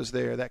team goes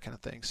there, that kind of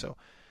thing. So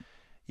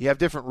you have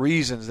different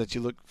reasons that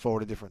you look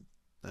forward to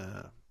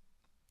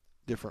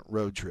different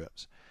road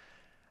trips.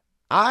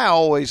 I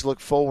always look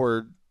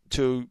forward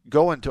to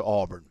going to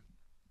Auburn.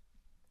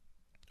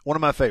 One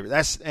of my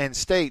favorites. And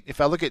state.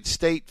 If I look at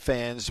state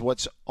fans,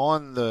 what's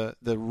on the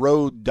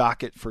road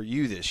docket for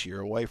you this year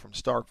away from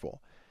Starkville?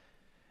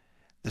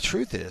 The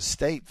truth is,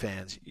 state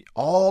fans,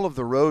 all of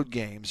the road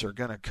games are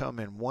going to come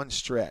in one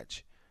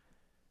stretch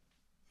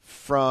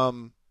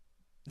from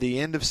the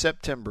end of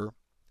September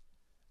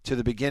to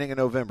the beginning of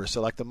November.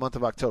 So like the month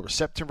of October.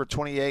 September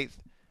 28th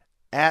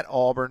at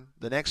Auburn,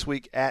 the next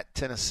week at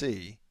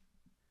Tennessee.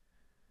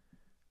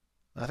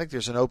 I think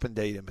there's an open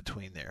date in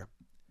between there.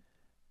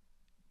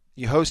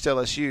 You host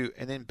LSU,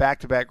 and then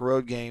back-to-back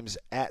road games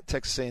at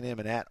Texas A&M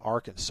and at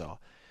Arkansas.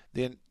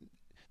 Then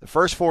the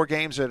first 4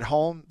 games are at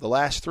home. The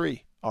last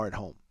 3 are at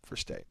home for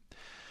state.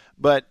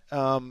 But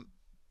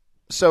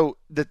so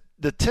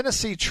the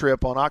Tennessee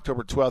trip on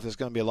October 12th is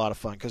going to be a lot of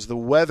fun because the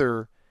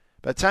weather,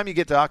 by the time you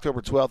get to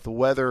October 12th, the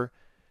weather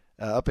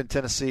up in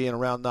Tennessee and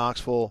around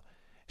Knoxville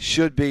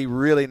should be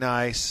really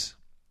nice.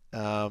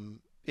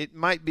 It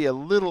might be a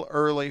little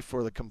early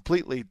for the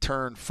completely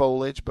turned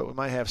foliage, but we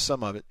might have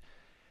some of it.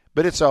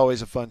 But it's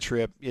always a fun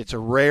trip. It's a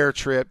rare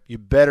trip. You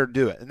better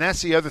do it. And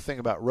that's the other thing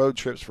about road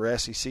trips for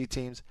SEC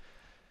teams.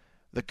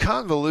 The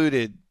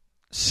convoluted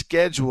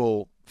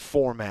schedule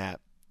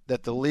format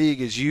that the league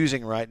is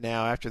using right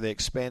now after they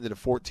expanded to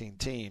 14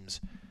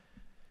 teams,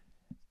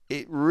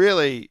 it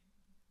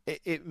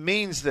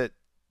means that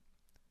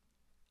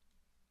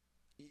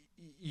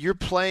you're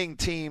playing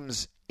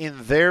teams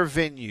in their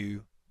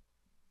venue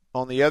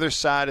on the other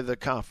side of the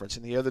conference,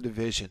 in the other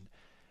division,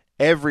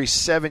 every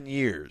 7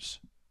 years.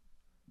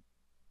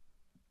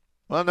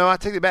 Well, no, I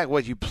take it back.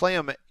 What, you play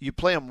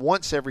them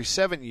once every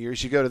 7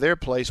 years. You go to their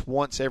place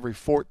once every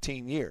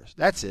 14 years.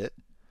 That's it.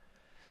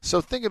 So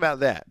think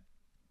about that.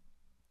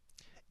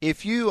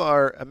 If you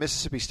are a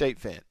Mississippi State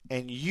fan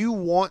and you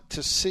want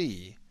to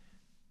see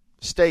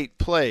State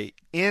play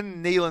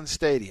in Neyland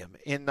Stadium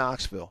in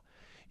Knoxville,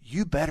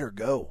 you better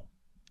go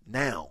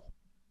now.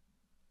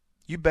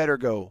 You better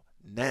go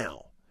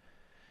now.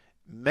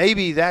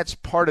 Maybe that's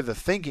part of the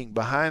thinking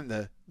behind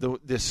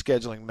this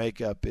scheduling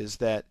makeup, is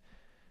that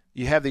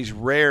you have these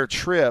rare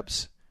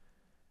trips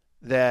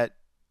that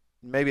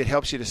maybe it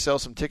helps you to sell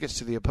some tickets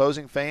to the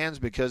opposing fans,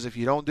 because if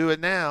you don't do it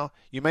now,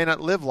 you may not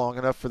live long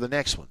enough for the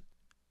next one.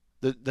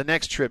 The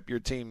next trip your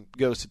team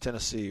goes to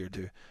Tennessee or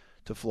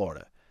to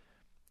Florida.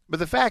 But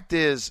the fact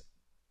is,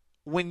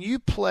 when you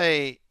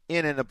play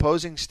in an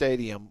opposing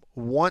stadium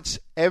once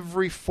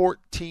every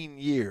 14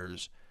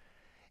 years,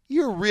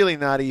 you're really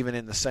not even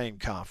in the same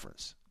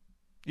conference.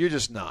 You're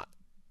just not.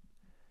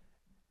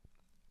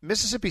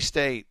 Mississippi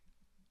State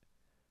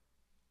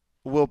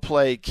will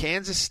play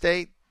Kansas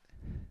State,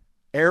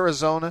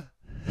 Arizona,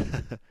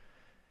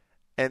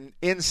 and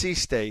NC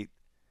State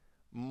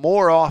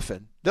more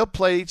often. They'll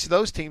play each of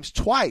those teams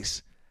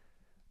twice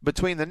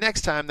between the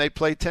next time they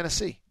play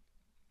Tennessee.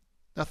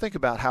 Now think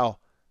about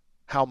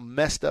how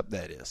messed up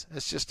that is.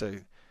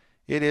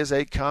 It is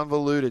a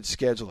convoluted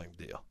scheduling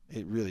deal.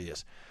 It really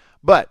is.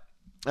 But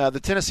the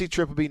Tennessee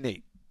trip will be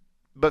neat.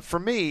 But for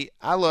me,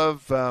 I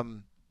love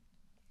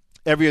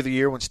every other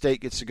year when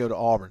State gets to go to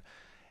Auburn.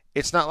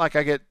 It's not like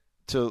I get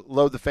to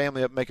load the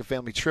family up, make a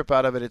family trip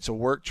out of it. It's a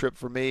work trip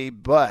for me,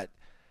 but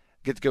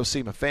I get to go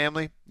see my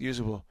family.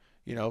 Usually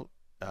we'll,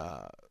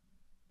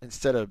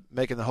 instead of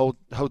making the whole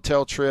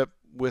hotel trip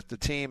with the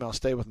team, I'll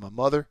stay with my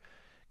mother,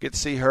 get to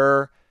see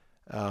her,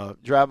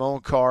 drive my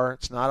own car.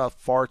 It's not a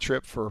far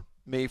trip for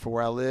me for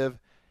where I live.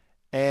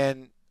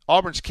 And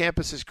Auburn's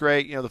campus is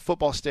great. The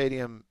football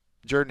stadium,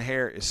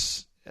 Jordan-Hare,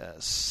 is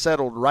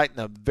settled right in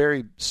the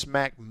very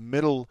smack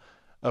middle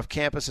of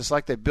campus. It's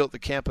like they built the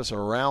campus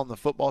around the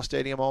football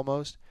stadium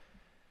almost.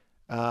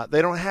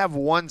 They don't have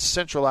one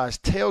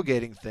centralized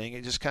tailgating thing.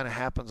 It just kind of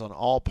happens on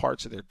all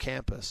parts of their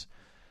campus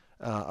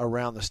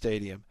around the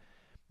stadium.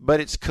 But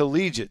it's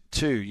collegiate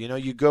too.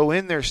 You go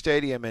in their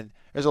stadium and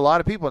there's a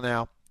lot of people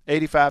now,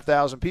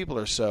 85,000 people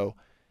or so,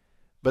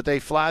 but they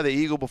fly the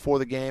Eagle before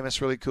the game.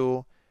 It's really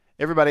cool.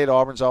 Everybody at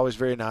Auburn's always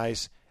very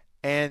nice.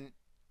 And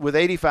with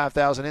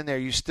 85,000 in there,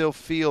 you still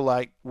feel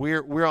like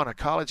we're on a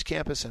college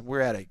campus and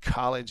we're at a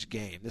college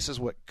game. This is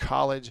what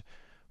college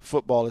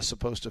football is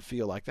supposed to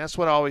feel like. That's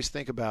what I always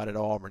think about at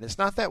Auburn. It's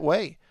not that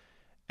way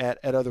at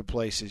other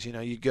places.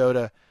 You go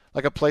to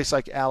like a place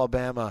like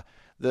Alabama,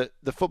 the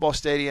football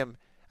stadium,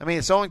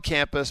 it's on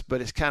campus,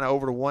 but it's kind of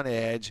over to one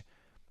edge.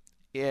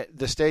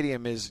 The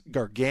stadium is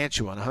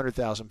gargantuan,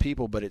 100,000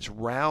 people, but it's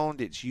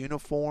round, it's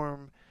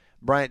uniform.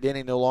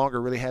 Bryant-Denny no longer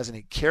really has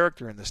any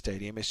character in the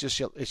stadium. It's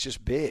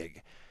just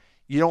big.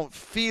 You don't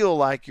feel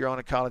like you're on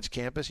a college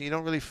campus. You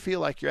don't really feel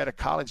like you're at a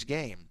college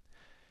game.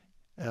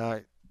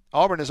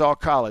 Auburn is all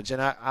college,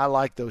 and I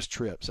like those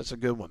trips. That's a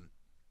good one.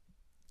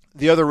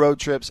 The other road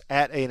trips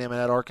at A&M and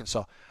at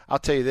Arkansas, I'll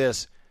tell you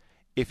this.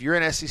 If you're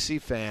an SEC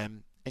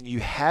fan and you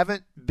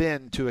haven't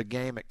been to a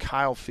game at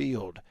Kyle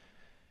Field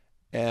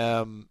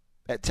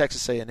at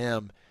Texas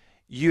A&M,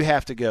 you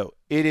have to go.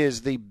 It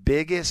is the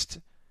biggest,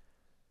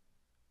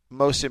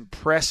 most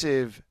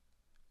impressive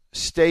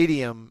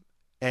stadium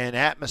and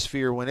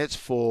atmosphere when it's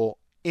full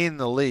in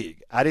the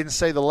league. I didn't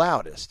say the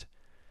loudest.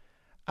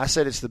 I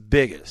said it's the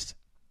biggest.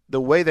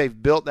 The way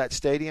they've built that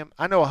stadium,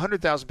 I know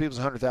 100,000 people is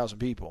 100,000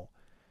 people,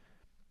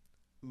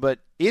 but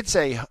it's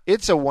a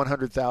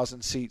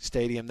 100,000 seat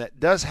stadium that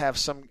does have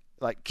some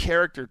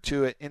character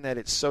to it in that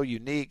it's so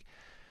unique.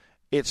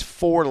 It's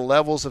 4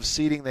 levels of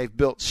seating they've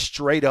built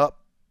straight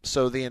up,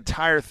 so the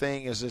entire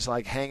thing is just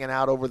like hanging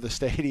out over the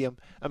stadium.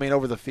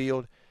 Over the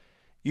field.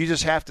 You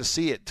just have to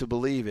see it to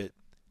believe it.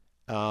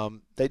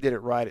 They did it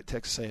right at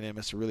Texas A&M.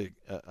 It's really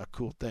a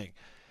cool thing.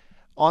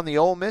 On the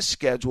Ole Miss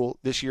schedule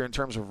this year in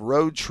terms of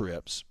road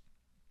trips,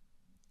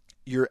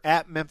 you're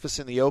at Memphis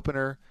in the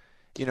opener,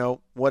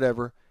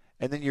 whatever,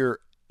 and then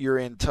you're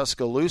in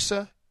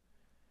Tuscaloosa.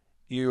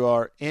 You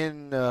are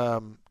in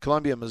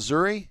Columbia,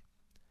 Missouri.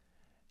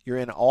 You're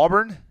in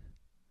Auburn,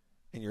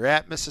 and you're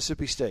at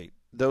Mississippi State.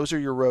 Those are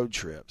your road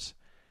trips.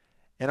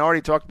 And I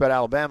already talked about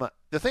Alabama.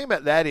 The thing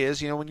about that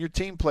is, when your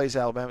team plays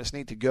Alabama, it's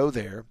neat to go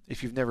there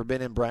if you've never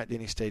been in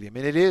Bryant-Denny Stadium.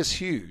 And it is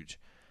huge.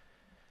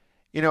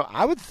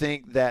 I would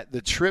think that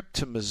the trip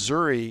to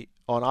Missouri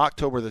on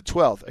October the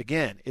 12th,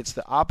 again, it's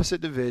the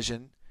opposite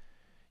division.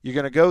 You're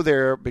going to go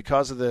there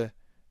because of the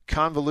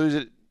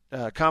convoluted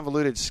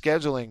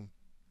scheduling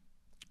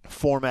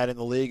format in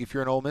the league. If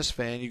you're an Ole Miss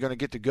fan, you're going to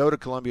get to go to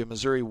Columbia,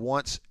 Missouri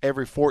once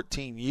every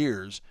 14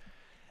 years.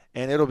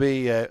 And it'll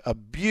be a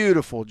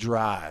beautiful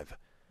drive.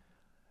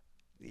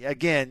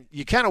 Again,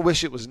 you kind of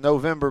wish it was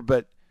November,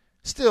 but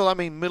still,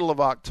 middle of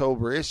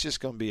October, it's just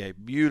going to be a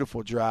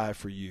beautiful drive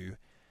for you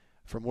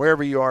from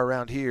wherever you are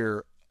around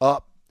here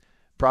up,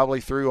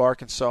 probably through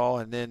Arkansas,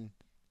 and then,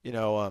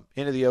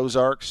 into the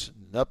Ozarks,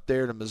 and up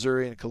there to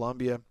Missouri and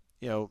Columbia.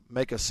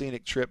 Make a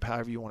scenic trip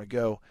however you want to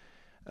go.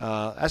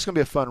 That's going to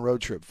be a fun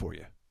road trip for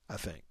you, I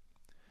think.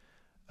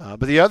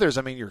 But the others,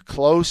 you're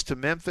close to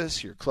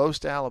Memphis, you're close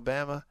to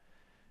Alabama,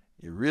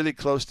 you're really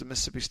close to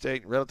Mississippi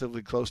State, and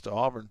relatively close to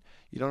Auburn.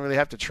 You don't really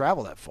have to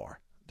travel that far,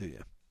 do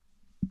you?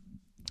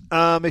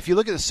 If you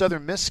look at the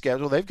Southern Miss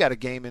schedule, they've got a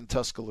game in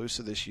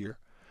Tuscaloosa this year,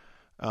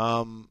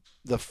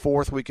 the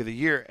fourth week of the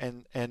year,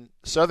 and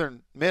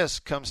Southern Miss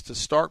comes to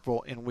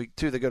Starkville in week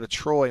 2. They go to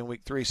Troy in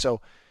week 3.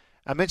 So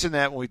I mentioned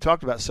that when we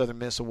talked about Southern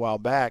Miss a while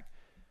back.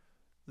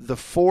 The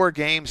 4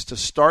 games to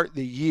start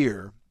the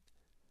year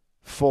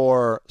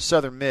for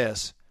Southern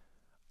Miss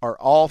are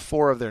all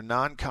 4 of their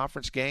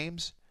non-conference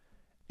games,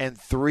 and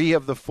 3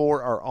 of the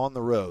 4 are on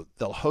the road.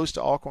 They'll host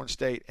Alcorn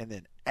State and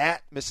then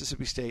at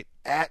Mississippi State,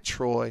 at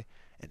Troy,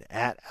 and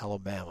at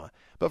Alabama.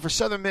 But for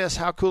Southern Miss,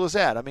 how cool is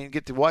that?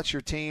 Get to watch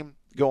your team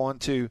go on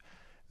to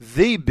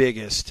the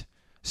biggest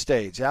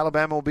stage.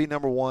 Alabama will be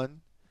number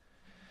 1,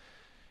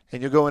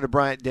 and you'll go into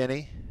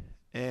Bryant-Denny.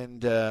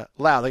 And they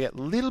got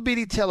little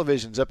bitty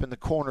televisions up in the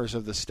corners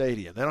of the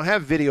stadium. They don't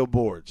have video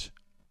boards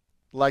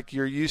like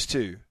you're used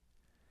to.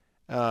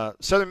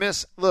 Southern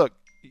Miss, look,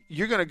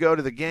 you're going to go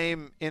to the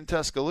game in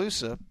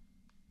Tuscaloosa,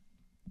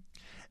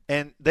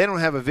 and they don't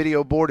have a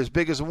video board as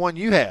big as the one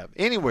you have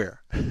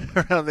anywhere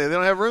around there. They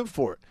don't have room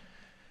for it.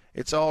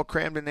 It's all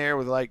crammed in there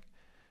with like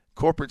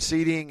corporate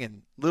seating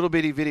and little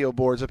bitty video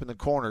boards up in the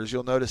corners.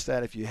 You'll notice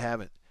that if you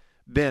haven't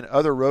been.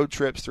 Other road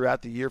trips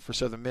throughout the year for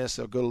Southern Miss.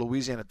 They'll go to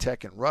Louisiana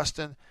Tech and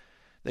Ruston.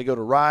 They go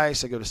to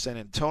Rice. They go to San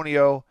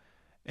Antonio,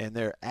 and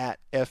they're at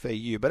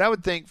FAU. But I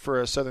would think for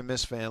a Southern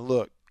Miss fan,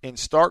 look, in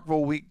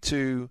Starkville week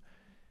 2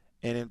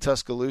 and in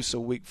Tuscaloosa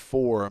week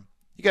 4,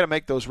 you got to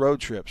make those road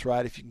trips,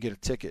 right, if you can get a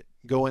ticket.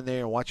 Go in there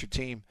and watch your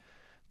team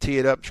tee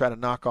it up, try to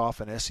knock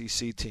off an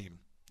SEC team.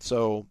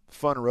 So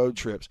fun road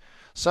trips.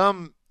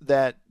 Some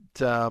that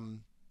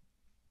I'm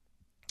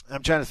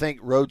trying to think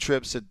road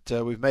trips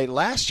that we've made.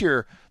 Last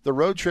year, the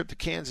road trip to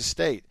Kansas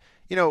State.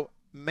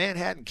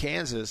 Manhattan,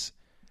 Kansas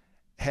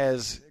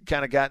has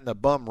kind of gotten a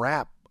bum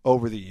rap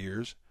over the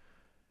years.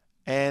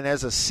 And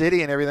as a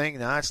city and everything,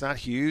 it's not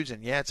huge.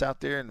 And, it's out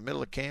there in the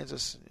middle of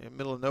Kansas, in the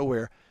middle of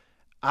nowhere.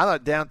 I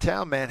thought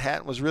downtown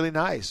Manhattan was really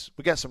nice.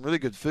 We got some really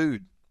good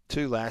food,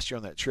 too, last year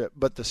on that trip.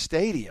 But the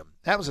stadium,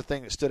 that was the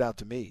thing that stood out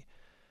to me,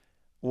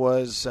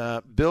 was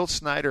Bill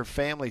Snyder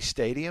Family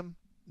Stadium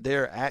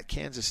there at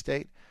Kansas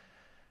State.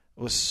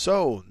 Was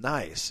so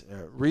nice.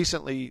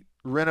 Recently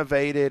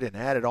renovated and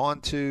added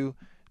on to.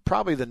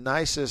 Probably the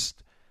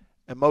nicest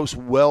and most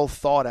well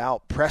thought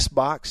out press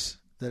box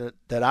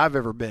that I've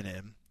ever been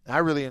in. I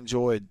really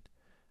enjoyed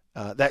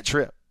that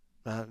trip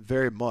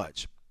very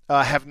much.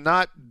 Have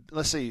not,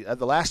 let's see,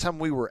 the last time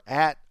we were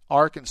at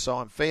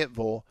Arkansas and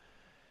Fayetteville,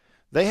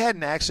 they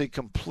hadn't actually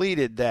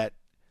completed that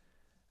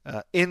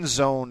end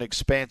zone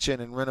expansion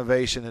and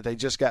renovation that they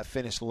just got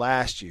finished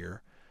last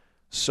year.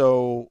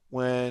 So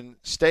when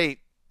State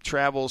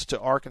travels to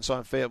Arkansas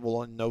and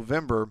Fayetteville in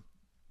November,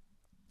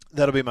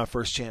 that'll be my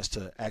first chance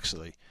to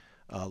actually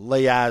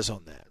lay eyes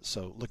on that.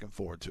 So looking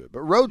forward to it.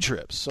 But road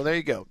trips, so there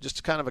you go.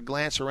 Just kind of a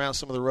glance around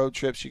some of the road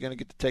trips you're going to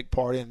get to take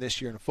part in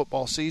this year in the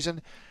football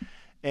season.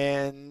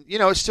 And,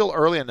 it's still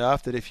early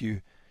enough that if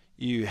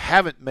you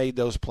haven't made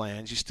those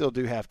plans, you still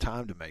do have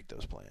time to make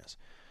those plans.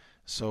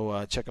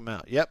 So check them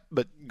out. Yep,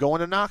 but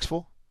going to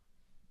Knoxville.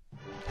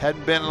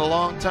 Hadn't been in a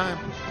long time.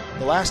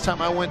 The last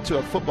time I went to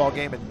a football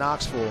game in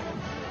Knoxville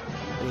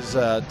was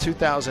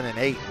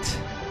 2008.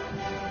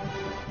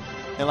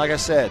 And like I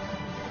said,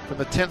 from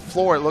the 10th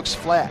floor, it looks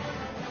flat,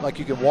 like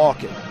you can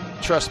walk it.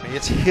 Trust me,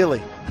 it's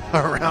hilly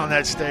around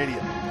that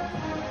stadium.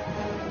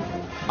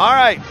 All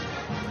right,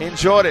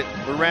 enjoyed it.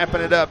 We're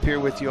wrapping it up here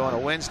with you on a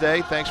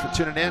Wednesday. Thanks for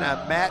tuning in.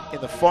 I'm Matt in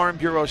the Farm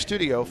Bureau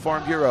studio.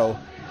 Farm Bureau,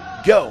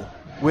 go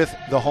with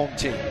the home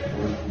team.